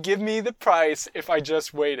was going to give me the price if I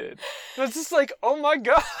just waited. And it's just like, oh my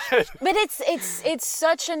God. But it's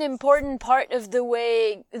such an important part of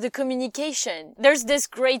the communication. There's this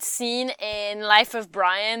great scene in Life of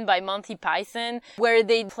Brian by Monty Python where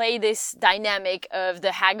they play this dynamic of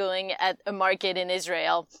the haggling at a market in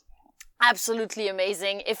Israel. Absolutely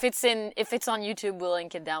amazing. If it's on YouTube, we'll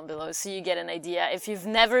link it down below so you get an idea. If you've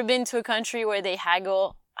never been to a country where they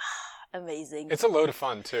haggle, amazing. It's a load of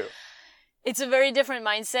fun too. It's a very different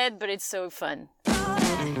mindset, but it's so fun.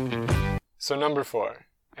 So number 4,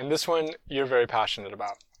 and this one you're very passionate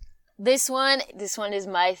about. This one is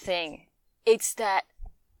my thing. It's that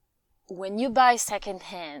when you buy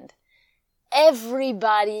secondhand,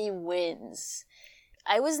 everybody wins.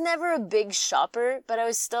 I was never a big shopper, but I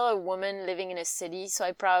was still a woman living in a city, so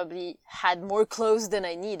I probably had more clothes than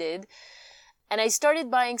I needed. And I started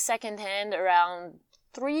buying secondhand around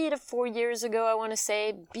 3 to 4 years ago, I want to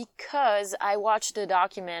say, because I watched a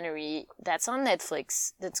documentary that's on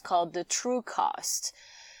Netflix that's called The True Cost.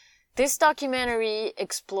 This documentary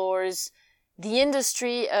explores the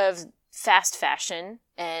industry of fast fashion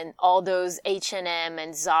and all those H&M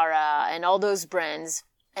and Zara and all those brands,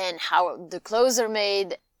 and how the clothes are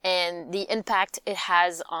made and the impact it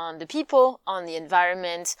has on the people, on the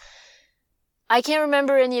environment. I can't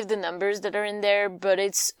remember any of the numbers that are in there, but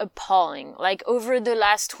it's appalling. Like over the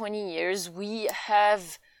last 20 years, we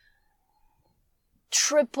have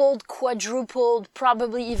tripled, quadrupled,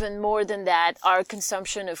 probably even more than that, our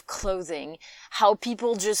consumption of clothing. How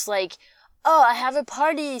people just like, oh, I have a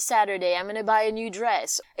party Saturday, I'm gonna buy a new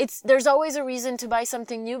dress. There's always a reason to buy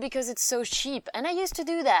something new because it's so cheap. And I used to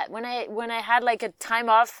do that when I had like a time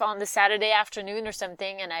off on the Saturday afternoon or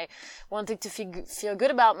something and I wanted to feel good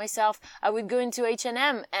about myself. I would go into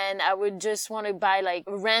H&M and I would just want to buy like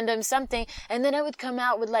a random something. And then I would come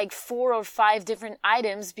out with like 4 or 5 different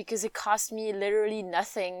items because it cost me literally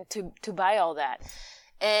nothing to buy all that.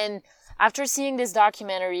 And after seeing this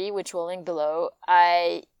documentary, which we'll link below,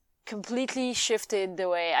 I completely shifted the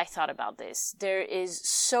way I thought about this. There is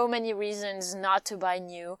so many reasons not to buy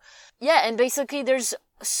new. Yeah, and basically there's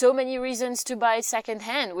so many reasons to buy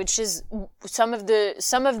secondhand, which is some of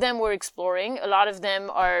them we're exploring. A lot of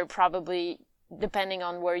them are probably depending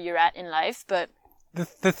on where you're at in life, but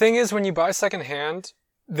the thing is, when you buy secondhand,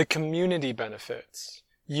 the community benefits.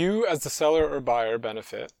 You as the seller or buyer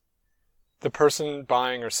benefit. The person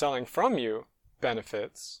buying or selling from you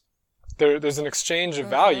benefits. There's an exchange of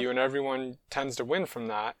value and everyone tends to win from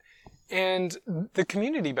that. And the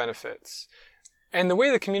community benefits. And the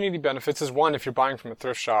way the community benefits is, one, if you're buying from a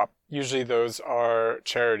thrift shop, usually those are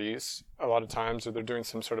charities a lot of times, or they're doing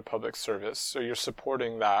some sort of public service. So you're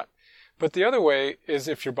supporting that. But the other way is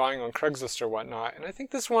if you're buying on Craigslist or whatnot, and I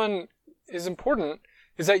think this one is important,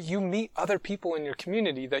 is that you meet other people in your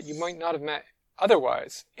community that you might not have met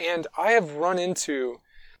otherwise. And I have run into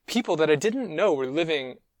people that I didn't know were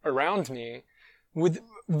living around me with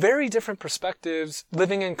very different perspectives,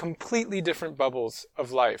 living in completely different bubbles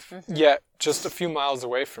of life, yet just a few miles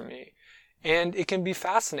away from me. And it can be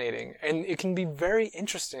fascinating and it can be very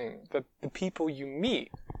interesting that the people you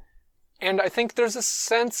meet And I think there's a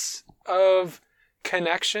sense of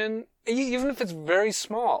connection, even if it's very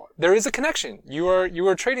small. There is a connection. You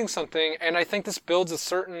are trading something, and I think this builds a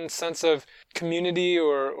certain sense of community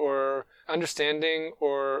or understanding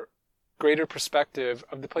or greater perspective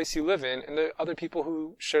of the place you live in and the other people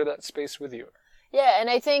who share that space with you. Yeah, and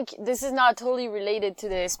I think this is not totally related to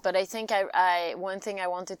this, but I think I one thing I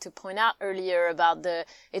wanted to point out earlier about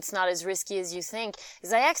it's not as risky as you think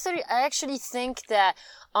is I actually think that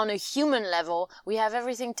on a human level, we have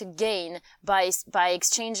everything to gain by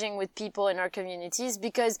exchanging with people in our communities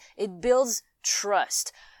because it builds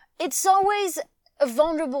trust. It's always a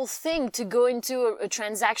vulnerable thing to go into a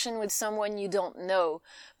transaction with someone you don't know,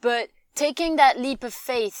 but taking that leap of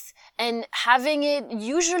faith and having it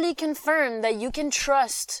usually confirmed that you can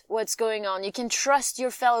trust what's going on. You can trust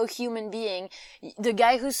your fellow human being. The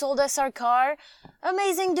guy who sold us our car,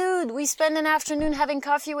 amazing dude. We spent an afternoon having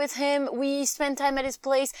coffee with him. We spent time at his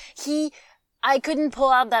place. I couldn't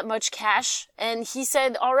pull out that much cash. And he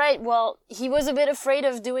said, all right, well, he was a bit afraid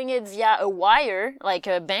of doing it via a wire, like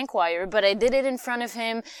a bank wire, but I did it in front of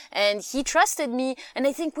him and he trusted me. And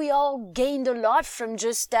I think we all gained a lot from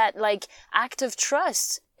just that, like, act of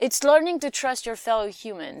trust. It's learning to trust your fellow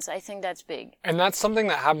humans. I think that's big. And that's something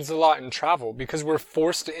that happens a lot in travel because we're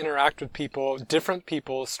forced to interact with people, different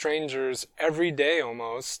people, strangers, every day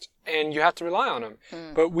almost, and you have to rely on them.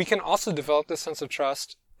 But we can also develop this sense of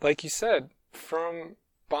trust, like you said, from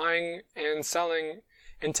buying and selling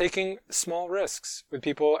and taking small risks with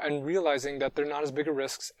people and realizing that they're not as big of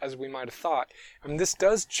risks as we might have thought. And this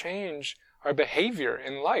does change our behavior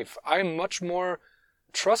in life. I'm much more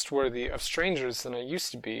trustworthy of strangers than I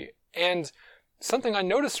used to be. And something I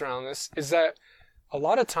notice around this is that a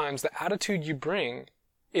lot of times the attitude you bring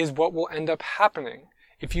is what will end up happening.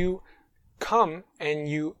 If you come and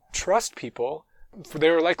you trust people,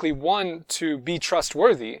 they're likely, one, to be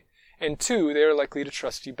trustworthy, and two, they're likely to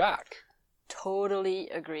trust you back. Totally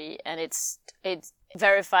agree. And it's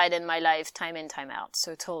verified in my life time in, time out.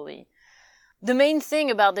 So totally. The main thing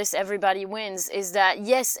about this everybody wins is that,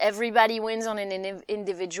 yes, everybody wins on an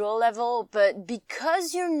individual level, but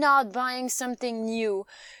because you're not buying something new,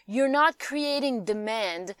 you're not creating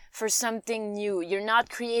demand for something new. You're not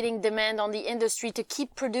creating demand on the industry to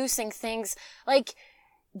keep producing things like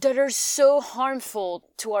that are so harmful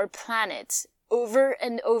to our planet. Over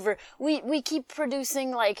and over. We keep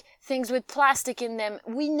producing like things with plastic in them.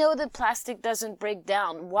 We know that plastic doesn't break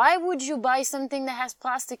down. Why would you buy something that has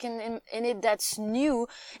plastic in it that's new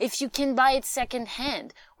if you can buy it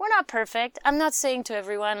secondhand? We're not perfect. I'm not saying to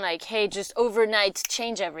everyone like, hey, just overnight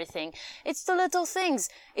change everything. It's the little things.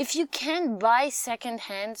 If you can buy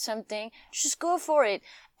secondhand something, just go for it.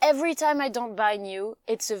 Every time I don't buy new,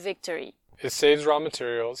 it's a victory. It saves raw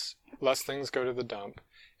materials. Less things go to the dump.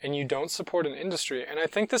 And you don't support an industry. And I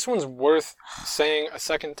think this one's worth saying a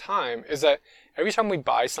second time, is that every time we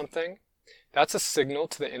buy something, that's a signal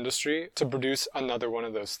to the industry to produce another one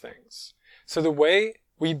of those things. So the way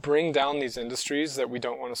we bring down these industries that we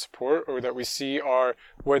don't want to support or that we see are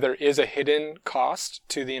where there is a hidden cost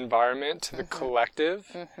to the environment, to the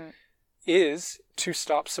collective, is to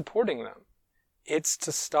stop supporting them. It's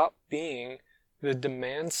to stop being the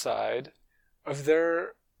demand side of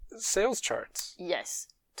their sales charts. Yes.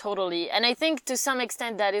 Totally. And I think to some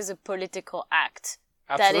extent that is a political act.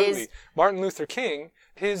 Absolutely. Martin Luther King,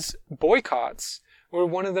 his boycotts were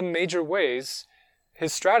one of the major ways,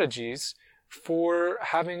 his strategies for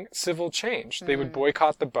having civil change. They would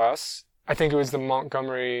boycott the bus. I think it was the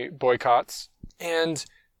Montgomery boycotts. And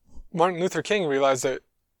Martin Luther King realized that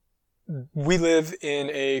we live in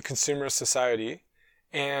a consumerist society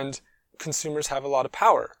and consumers have a lot of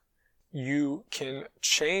power. You can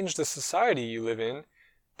change the society you live in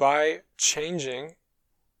by changing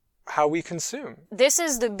how we consume. This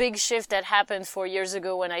is the big shift that happened 4 years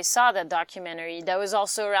ago when I saw that documentary. That was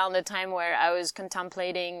also around the time where I was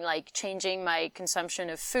contemplating like changing my consumption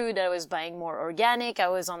of food. I was buying more organic. I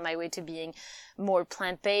was on my way to being more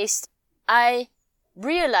plant-based. I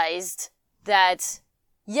realized that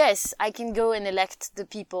yes, I can go and elect the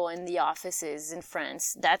people in the offices in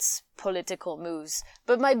France. That's political moves.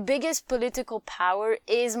 But my biggest political power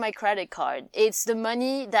is my credit card. It's the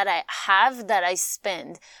money that I have that I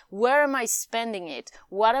spend. Where am I spending it?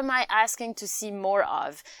 What am I asking to see more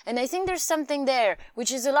of? And I think there's something there,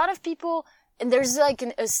 which is a lot of people, and there's like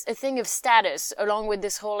a thing of status along with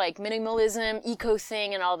this whole like minimalism, eco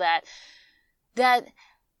thing and all that,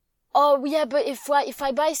 oh yeah, but if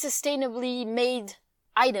I buy sustainably made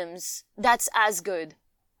items, that's as good.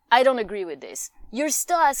 I don't agree with this. You're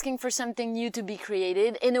still asking for something new to be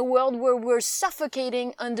created in a world where we're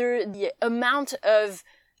suffocating under the amount of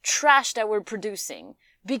trash that we're producing.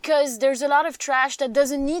 because there's a lot of trash that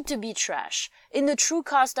doesn't need to be trash. In the True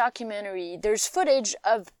Cost documentary, there's footage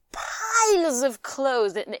of piles of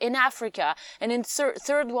clothes in Africa and in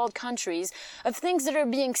third world countries of things that are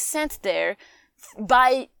being sent there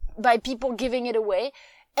by people giving it away.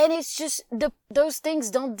 And it's just, those things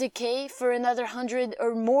don't decay for another 100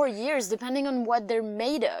 or more years, depending on what they're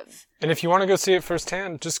made of. And if you want to go see it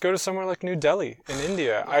firsthand, just go to somewhere like New Delhi in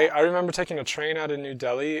India. I remember taking a train out of New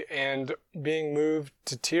Delhi and being moved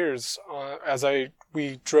to tears as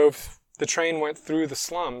we drove. The train went through the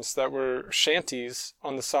slums that were shanties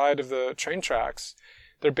on the side of the train tracks.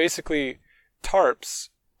 They're basically tarps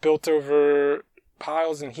built over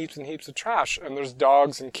piles and heaps of trash, and there's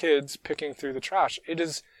dogs and kids picking through the trash. It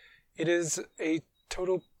is a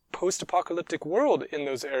total post-apocalyptic world in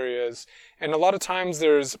those areas, and a lot of times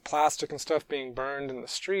there's plastic and stuff being burned in the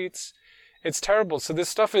streets. It's terrible. So this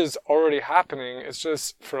stuff is already happening. It's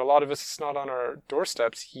just, for a lot of us, it's not on our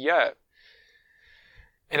doorsteps yet.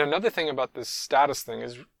 And another thing about this status thing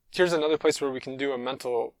is, here's another place where we can do a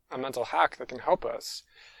mental hack that can help us,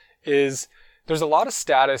 is there's a lot of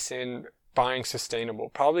status in buying sustainable,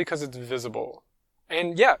 probably because it's visible.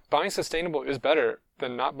 And yeah, buying sustainable is better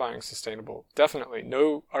than not buying sustainable. Definitely.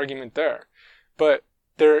 No argument there. But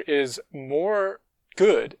there is more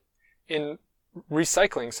good in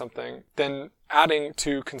recycling something than adding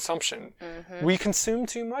to consumption. Mm-hmm. We consume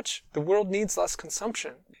too much. The world needs less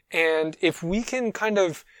consumption. And if we can kind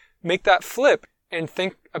of make that flip and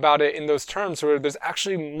think about it in those terms where there's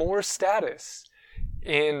actually more status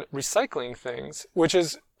in recycling things, which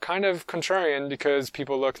is kind of contrarian because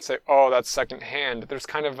people look and say, oh, that's secondhand. There's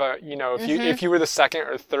kind of a, if you were the second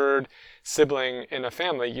or third sibling in a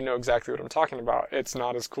family, you know exactly what I'm talking about. It's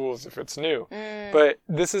not as cool as if it's new. But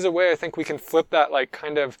this is a way I think we can flip that like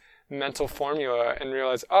kind of mental formula and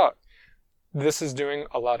realize, oh, this is doing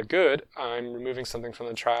a lot of good. I'm removing something from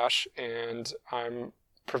the trash and I'm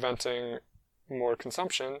preventing more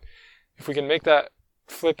consumption. If we can make that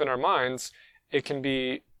flip in our minds, it can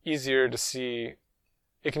be easier to see.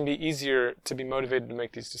 It can be easier to be motivated to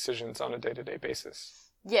make these decisions on a day-to-day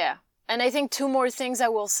basis. Yeah. And I think two more things I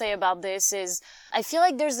will say about this is, I feel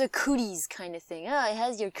like there's a cooties kind of thing. Oh, it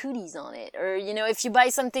has your cooties on it. Or, if you buy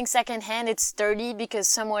something secondhand, it's dirty because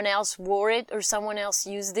someone else wore it or someone else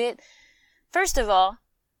used it. First of all,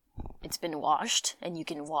 it's been washed and you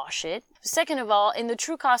can wash it. Second of all, in the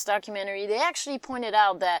True Cost documentary, they actually pointed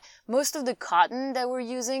out that most of the cotton that we're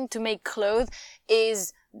using to make clothes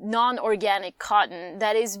is non-organic cotton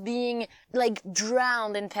that is being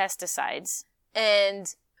drowned in pesticides.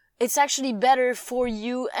 And it's actually better for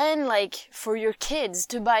you and for your kids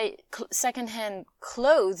to buy secondhand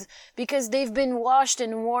clothes because they've been washed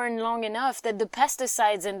and worn long enough that the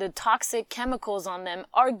pesticides and the toxic chemicals on them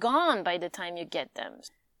are gone by the time you get them.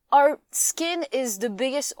 Our skin is the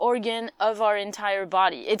biggest organ of our entire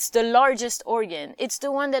body. It's the largest organ. It's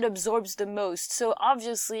the one that absorbs the most. So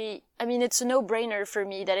obviously, it's a no-brainer for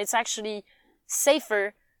me that it's actually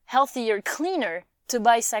safer, healthier, cleaner to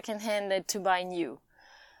buy secondhand than to buy new.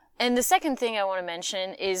 And the second thing I want to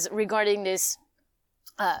mention is regarding this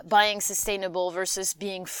buying sustainable versus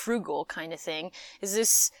being frugal kind of thing, is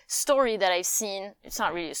this story that I've seen. It's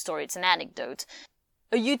not really a story, it's an anecdote.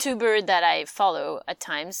 A YouTuber that I follow at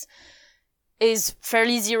times is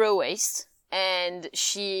fairly zero waste, and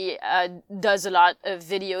she does a lot of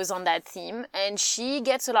videos on that theme, and she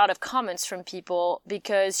gets a lot of comments from people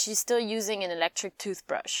because she's still using an electric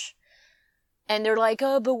toothbrush. And they're like,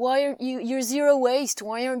 oh, but why aren't you're zero waste,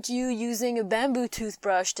 why aren't you using a bamboo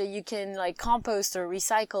toothbrush that you can compost or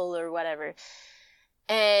recycle or whatever?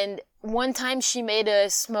 And one time she made a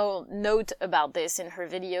small note about this in her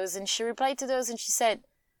videos, and she replied to those and she said,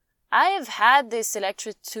 I have had this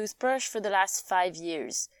electric toothbrush for the last 5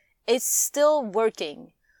 years. It's still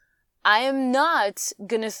working. I am not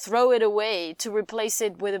gonna throw it away to replace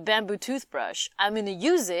it with a bamboo toothbrush. I'm gonna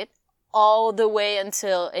use it all the way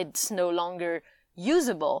until it's no longer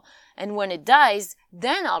usable. And when it dies,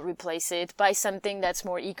 then I'll replace it by something that's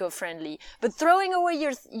more eco-friendly. But throwing away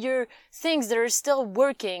your things that are still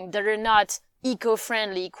working, that are not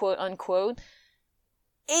eco-friendly, quote unquote,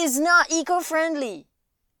 is not eco-friendly.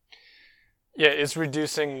 Yeah, it's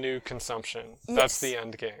reducing new consumption. Yes. That's the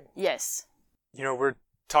end game. Yes. We're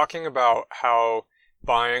talking about how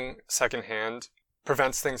buying secondhand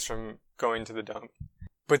prevents things from going to the dump.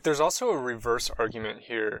 But there's also a reverse argument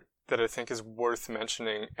here that I think is worth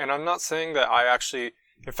mentioning. And I'm not saying that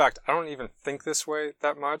in fact, I don't even think this way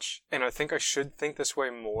that much. And I think I should think this way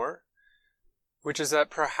more, which is that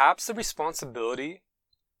perhaps the responsibility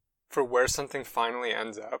for where something finally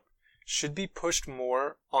ends up should be pushed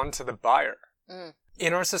more onto the buyer.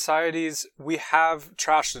 in our societies, we have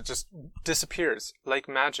trash that just disappears like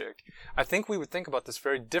magic. I think we would think about this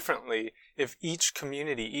very differently if each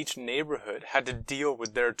community, each neighborhood had to deal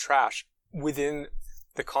with their trash within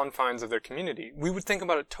the confines of their community. We would think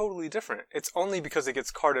about it totally different. It's only because it gets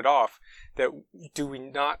carted off that do we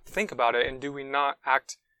not think about it, and do we not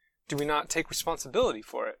take responsibility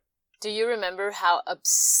for it. Do you remember how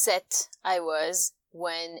upset I was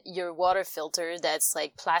when your water filter that's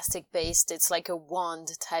like plastic based, it's like a wand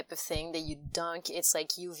type of thing that you dunk, it's like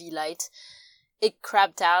UV light, it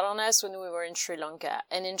crapped out on us when we were in Sri Lanka.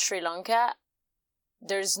 And in Sri Lanka,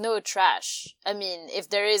 there's no trash. I mean, if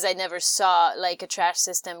there is, I never saw like a trash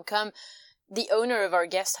system come. The owner of our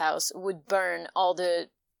guest house would burn all the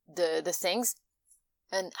things.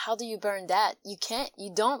 And how do you burn that? You can't,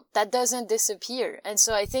 you don't, that doesn't disappear. And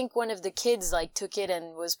so I think one of the kids like took it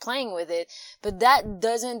and was playing with it, but that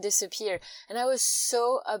doesn't disappear. And I was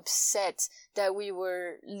so upset that we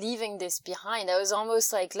were leaving this behind. I was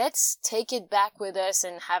almost like, let's take it back with us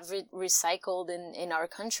and have it recycled in our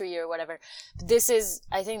country or whatever.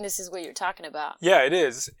 I think this is what you're talking about. Yeah, it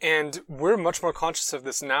is. And we're much more conscious of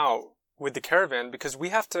this now with the caravan because we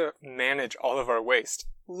have to manage all of our waste.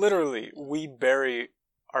 Literally, we bury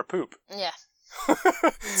our poop. Yeah.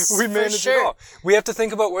 We manage it all. We have to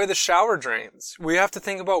think about where the shower drains. We have to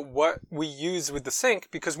think about what we use with the sink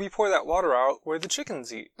because we pour that water out where the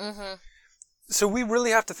chickens eat. Mm-hmm. So we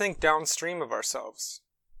really have to think downstream of ourselves.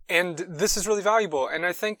 And this is really valuable. And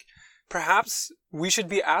I think perhaps we should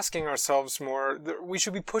be asking ourselves more, we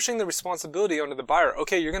should be pushing the responsibility onto the buyer.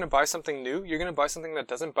 Okay, you're going to buy something new. You're going to buy something that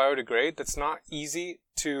doesn't biodegrade, that's not easy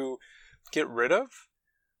to get rid of.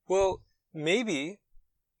 Well, maybe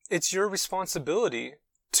it's your responsibility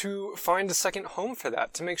to find a second home for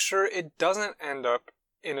that, to make sure it doesn't end up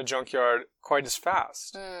in a junkyard quite as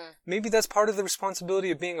fast. Maybe that's part of the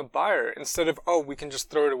responsibility of being a buyer. Instead of, oh, we can just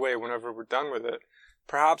throw it away whenever we're done with it.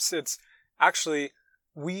 Perhaps it's actually,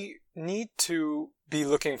 we need to be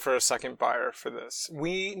looking for a second buyer for this.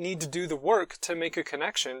 We need to do the work to make a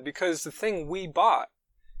connection because the thing we bought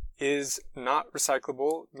is not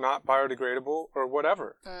recyclable, not biodegradable, or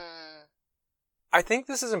whatever. I think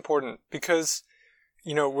this is important because,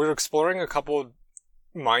 we're exploring a couple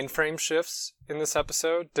mind frame shifts in this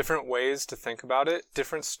episode, different ways to think about it,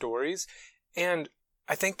 different stories. And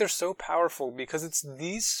I think they're so powerful because it's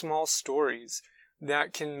these small stories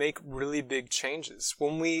that can make really big changes.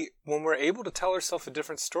 When we're able to tell ourselves a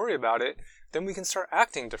different story about it, then we can start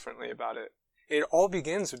acting differently about it. It all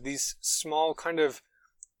begins with these small kind of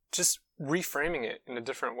just reframing it in a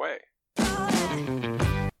different way.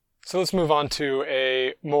 So let's move on to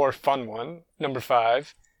a more fun one. Number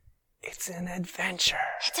 5. It's an adventure.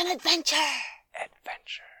 It's an adventure.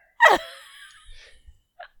 Adventure.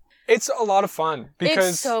 It's a lot of fun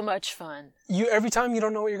because it's so much fun. Every time you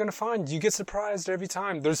don't know what you're going to find. You get surprised every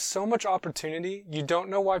time. There's so much opportunity. You don't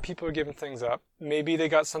know why people are giving things up. Maybe they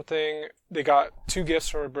got 2 gifts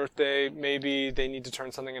for a birthday. Maybe they need to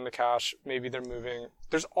turn something into cash. Maybe they're moving.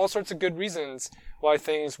 There's all sorts of good reasons why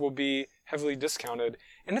things will be heavily discounted.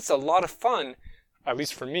 And it's a lot of fun, at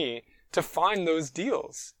least for me, to find those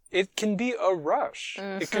deals. It can be a rush.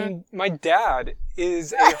 Mm-hmm. My dad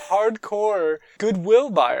is a hardcore Goodwill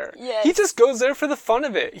buyer. Yes. He just goes there for the fun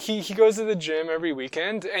of it. He goes to the gym every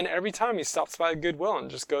weekend, and every time he stops by Goodwill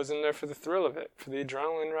and just goes in there for the thrill of it, for the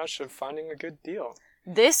adrenaline rush of finding a good deal.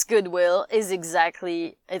 This Goodwill is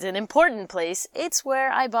it's an important place. It's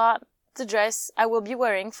where I bought the dress I will be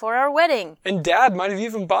wearing for our wedding. And Dad might have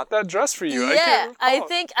even bought that dress for you. Yeah, I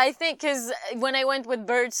think because when I went with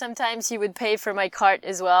Bert, sometimes he would pay for my cart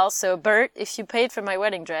as well. So Bert, if you paid for my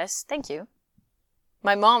wedding dress, thank you.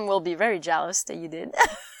 My mom will be very jealous that you did.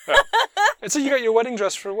 Yeah. And so you got your wedding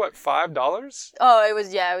dress for what, $5? Oh, it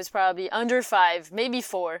was probably under 5, maybe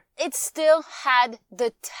 4. It still had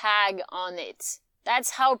the tag on it.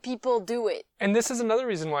 That's how people do it. And this is another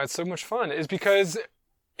reason why it's so much fun, is because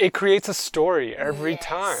it creates a story every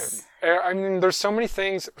time. I mean, there's so many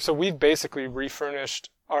things. So we've basically refurnished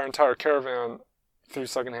our entire caravan through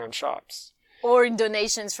secondhand shops. Or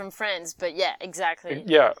donations from friends, but yeah, exactly.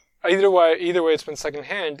 Yeah. Either way, it's been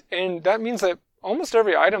secondhand. And that means that almost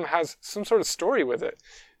every item has some sort of story with it.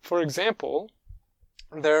 For example,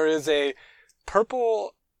 there is a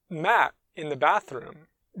purple mat in the bathroom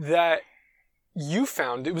that you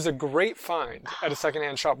found. It was a great find at a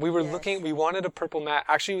secondhand shop. We were looking, we wanted a purple mat.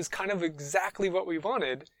 Actually, it was kind of exactly what we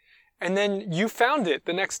wanted. And then you found it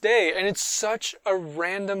the next day, and it's such a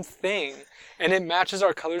random thing. And it matches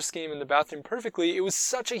our color scheme in the bathroom perfectly. It was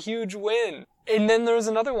such a huge win. And then there was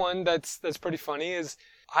another one that's pretty funny, is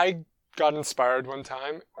I got inspired one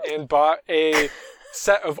time and bought a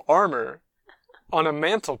set of armor on a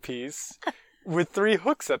mantelpiece with 3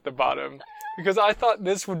 hooks at the bottom because I thought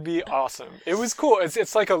this would be awesome. It was cool.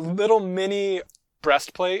 It's like a little mini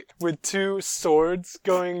breastplate with 2 swords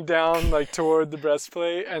going down like toward the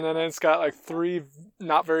breastplate, and then it's got like 3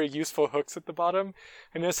 not very useful hooks at the bottom.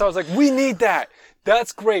 And so I was like, we need that.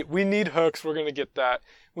 That's great. We need hooks. We're gonna get that.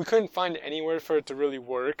 We couldn't find anywhere for it to really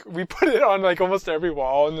work. We put it on like almost every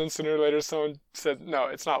wall, and then sooner or later someone said, no,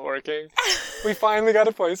 it's not working. We finally got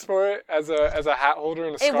a place for it as a hat holder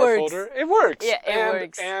and a scarf holder. It works. Yeah, it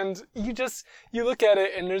works. And you look at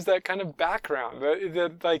it and there's that kind of background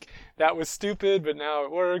that like, that was stupid, but now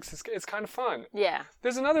it works. It's kind of fun. Yeah.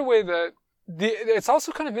 There's another way that it's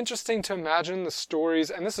also kind of interesting to imagine the stories,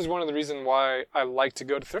 and this is one of the reasons why I like to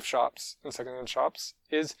go to thrift shops and secondhand shops,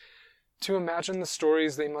 is to imagine the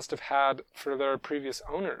stories they must have had for their previous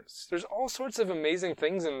owners. There's all sorts of amazing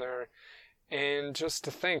things in there. And just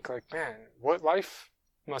to think, like, man, what life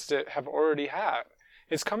must it have already had?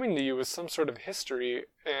 It's coming to you with some sort of history,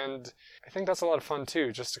 and I think that's a lot of fun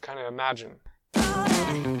too, just to kind of imagine.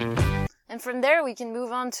 And from there, we can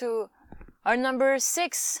move on to our number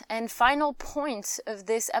 6 and final point of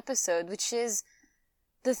this episode, which is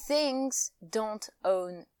the things don't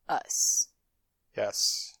own us.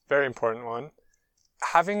 Yes, very important one.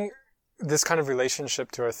 Having this kind of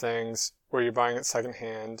relationship to our things, where you're buying it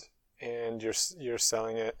secondhand and you're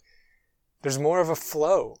selling it, there's more of a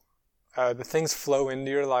flow. The things flow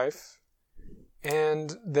into your life,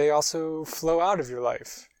 and they also flow out of your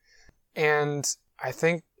life. And I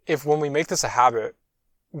think when we make this a habit,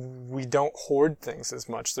 we don't hoard things as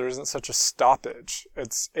much. There isn't such a stoppage.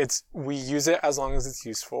 We use it as long as it's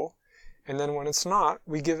useful, and then when it's not,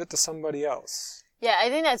 we give it to somebody else. Yeah, I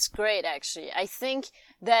think that's great, actually. I think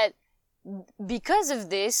that because of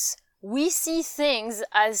this, we see things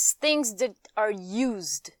as things that are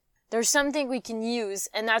used. There's something we can use,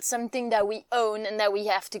 and that's something that we own and that we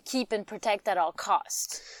have to keep and protect at all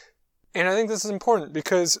costs. And I think this is important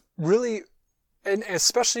because really, and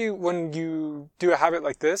especially when you do a habit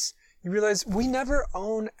like this, you realize we never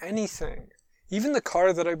own anything. Even the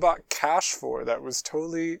car that I bought cash for that was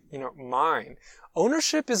totally, mine.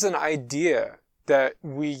 Ownership is an idea that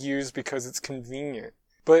we use because it's convenient.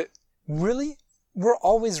 But really, we're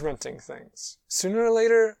always renting things. Sooner or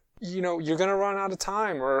later, you're going to run out of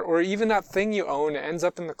time, or even that thing you own ends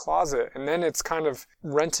up in the closet, and then it's kind of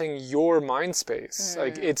renting your mind space.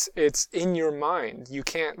 Like it's in your mind. You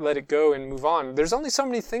can't let it go and move on. There's only so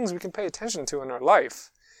many things we can pay attention to in our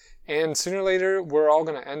life. And sooner or later, we're all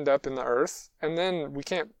going to end up in the earth, and then we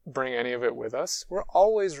can't bring any of it with us. We're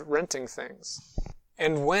always renting things.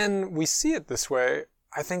 And when we see it this way,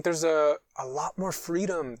 I think there's a lot more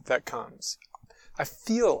freedom that comes. I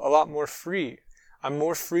feel a lot more free. I'm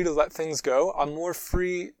more free to let things go. I'm more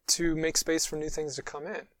free to make space for new things to come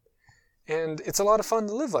in. And it's a lot of fun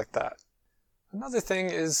to live like that. Another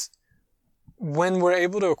thing is when we're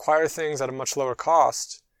able to acquire things at a much lower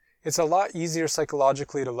cost, it's a lot easier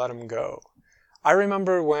psychologically to let them go. I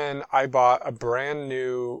remember when I bought a brand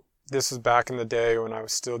new, this was back in the day when I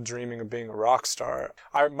was still dreaming of being a rock star.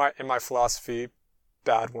 In my philosophy,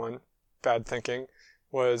 bad thinking,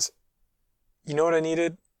 was, you know what I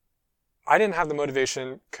needed? I didn't have the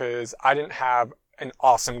motivation because I didn't have an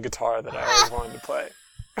awesome guitar that I always wanted to play.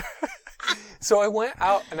 So I went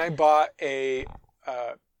out and I bought a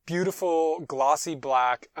beautiful glossy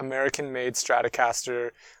black American-made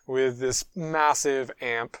Stratocaster with this massive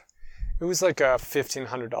amp. It was like a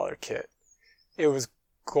 $1,500 kit. It was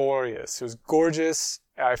glorious. It was gorgeous.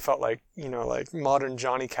 I felt like, like modern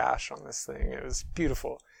Johnny Cash on this thing. It was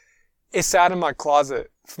beautiful. It sat in my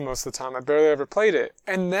closet for most of the time. I barely ever played it.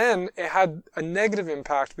 And then it had a negative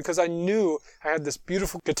impact because I knew I had this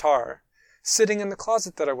beautiful guitar sitting in the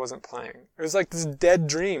closet that I wasn't playing. It was like this dead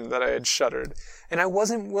dream that I had shuttered. And I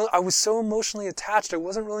was so emotionally attached, I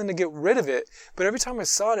wasn't willing to get rid of it. But every time I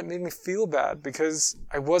saw it, it made me feel bad because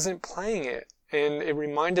I wasn't playing it. And it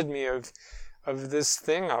reminded me of this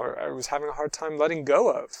thing I was having a hard time letting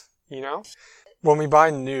go of, When we buy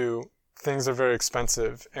new, things are very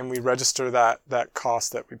expensive, and we register that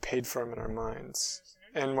cost that we paid for them in our minds.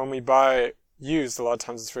 And when we buy used, a lot of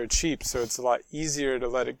times it's very cheap, so it's a lot easier to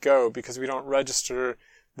let it go because we don't register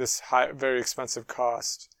this high, very expensive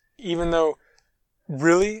cost. Even though,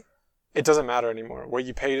 really, it doesn't matter anymore. What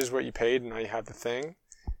you paid is what you paid, and now you have the thing.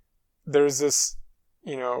 There's this,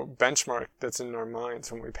 benchmark that's in our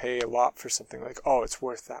minds when we pay a lot for something, like, oh, it's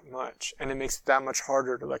worth that much, and it makes it that much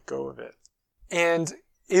harder to let go of it. And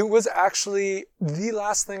it was actually the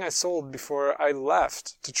last thing I sold before I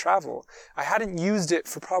left to travel. I hadn't used it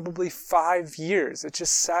for probably 5 years. It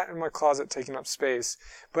just sat in my closet taking up space,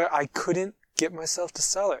 but I couldn't get myself to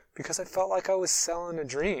sell it because I felt like I was selling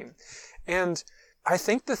a dream. And I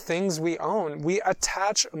think the things we own, we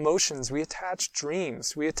attach emotions, we attach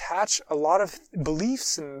dreams, we attach a lot of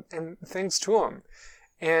beliefs and things to them.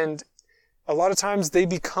 And a lot of times they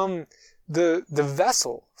become the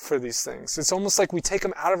vessel for these things. It's almost like we take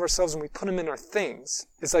them out of ourselves and we put them in our things.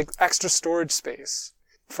 It's like extra storage space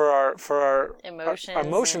for our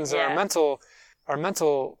emotions and our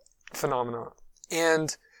mental phenomena.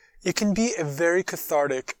 And it can be a very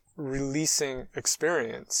cathartic, releasing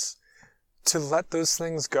experience to let those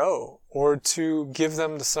things go or to give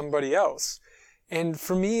them to somebody else. And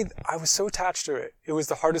for me, I was so attached to it. It was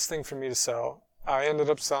the hardest thing for me to sell. I ended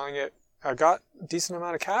up selling it. I got a decent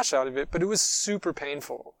amount of cash out of it, but it was super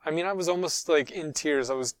painful. I mean, I was almost like in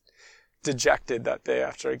tears. I was dejected that day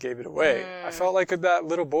after I gave it away. I felt like that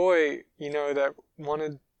little boy, that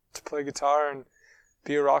wanted to play guitar and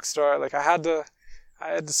be a rock star. Like I had to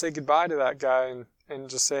say goodbye to that guy and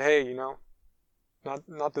just say, hey,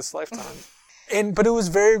 not this lifetime. But it was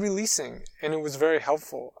very releasing and it was very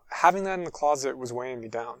helpful. Having that in the closet was weighing me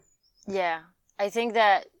down. Yeah. I think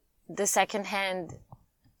that the secondhand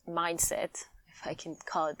mindset, if I can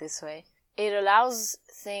call it this way, it allows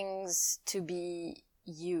things to be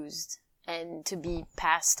used and to be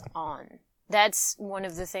passed on. That's one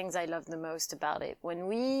of the things I love the most about it.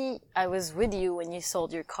 I was with you when you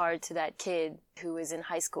sold your car to that kid who was in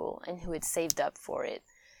high school and who had saved up for it.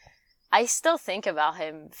 I still think about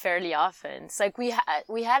him fairly often. It's like we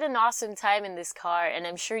had an awesome time in this car, and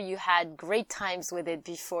I'm sure you had great times with it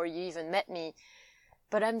before you even met me.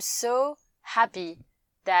 But I'm so happy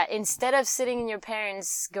that instead of sitting in your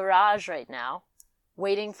parents' garage right now,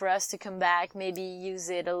 waiting for us to come back, maybe use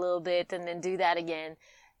it a little bit and then do that again,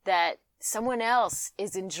 that someone else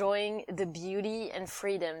is enjoying the beauty and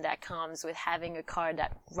freedom that comes with having a car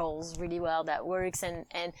that rolls really well, that works, and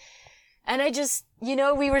I just,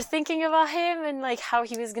 we were thinking about him and like how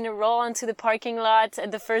he was going to roll onto the parking lot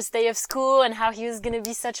at the first day of school and how he was going to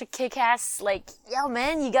be such a kick-ass, like, yo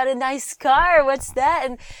man, you got a nice car, what's that?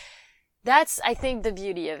 And that's, I think, the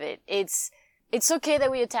beauty of it. It's okay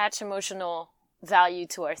that we attach emotional value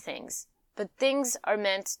to our things, but things are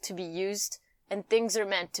meant to be used and things are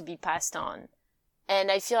meant to be passed on.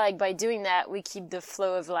 And I feel like by doing that, we keep the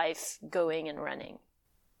flow of life going and running.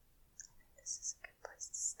 This is a good place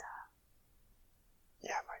to stop.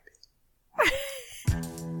 Yeah, it might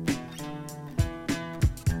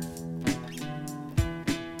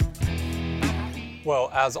be. Well,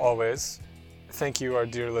 as always, thank you, our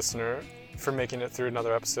dear listener, for making it through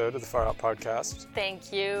another episode of the Far Out Podcast.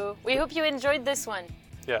 Thank you. We hope you enjoyed this one.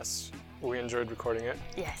 Yes, we enjoyed recording it.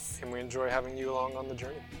 Yes. And we enjoy having you along on the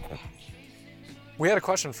journey. We had a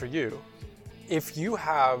question for you. If you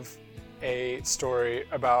have a story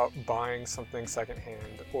about buying something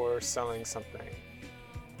secondhand or selling something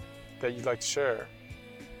that you'd like to share,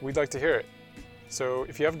 we'd like to hear it. So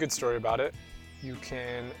if you have a good story about it, you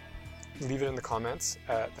can leave it in the comments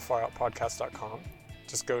at thefaroutpodcast.com.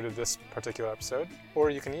 Just go to this particular episode, or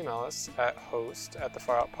you can email us at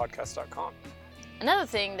host@thefaroutpodcast.com. Another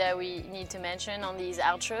thing that we need to mention on these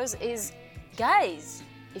outros is, guys,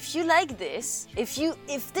 if you like this, if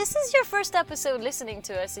this is your first episode listening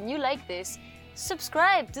to us and you like this,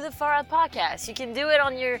 subscribe to the Far Out Podcast. You can do it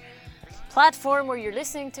on your platform where you're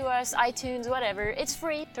listening to us, iTunes, whatever. It's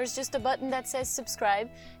free. There's just a button that says subscribe,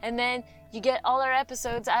 and then you get all our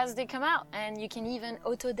episodes as they come out, and you can even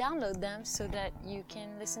auto-download them so that you can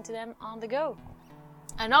listen to them on the go.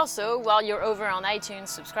 And also, while you're over on iTunes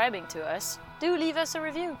subscribing to us, do leave us a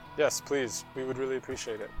review. Yes, please. We would really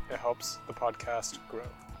appreciate it. It helps the podcast grow.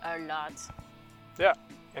 A lot. Yeah.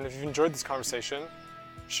 And if you've enjoyed this conversation,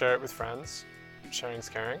 share it with friends. Sharing's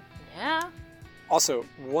caring. Yeah. Also,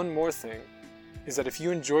 one more thing is that if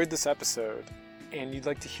you enjoyed this episode and you'd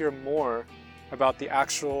like to hear more about the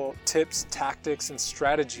actual tips, tactics, and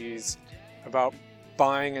strategies about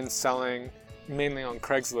buying and selling, mainly on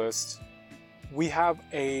Craigslist, we have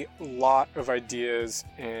a lot of ideas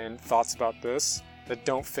and thoughts about this that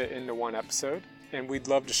don't fit into one episode, and we'd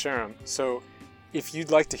love to share them. So if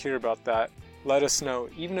you'd like to hear about that, let us know.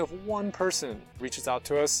 Even if one person reaches out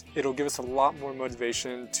to us, it'll give us a lot more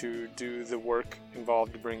motivation to do the work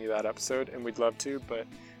involved to bring you that episode, and we'd love to, but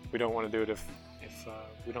we don't want to do it if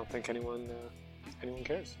we don't think anyone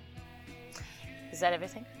cares. Is that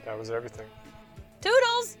everything? That was everything.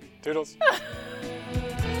 Toodles! Toodles!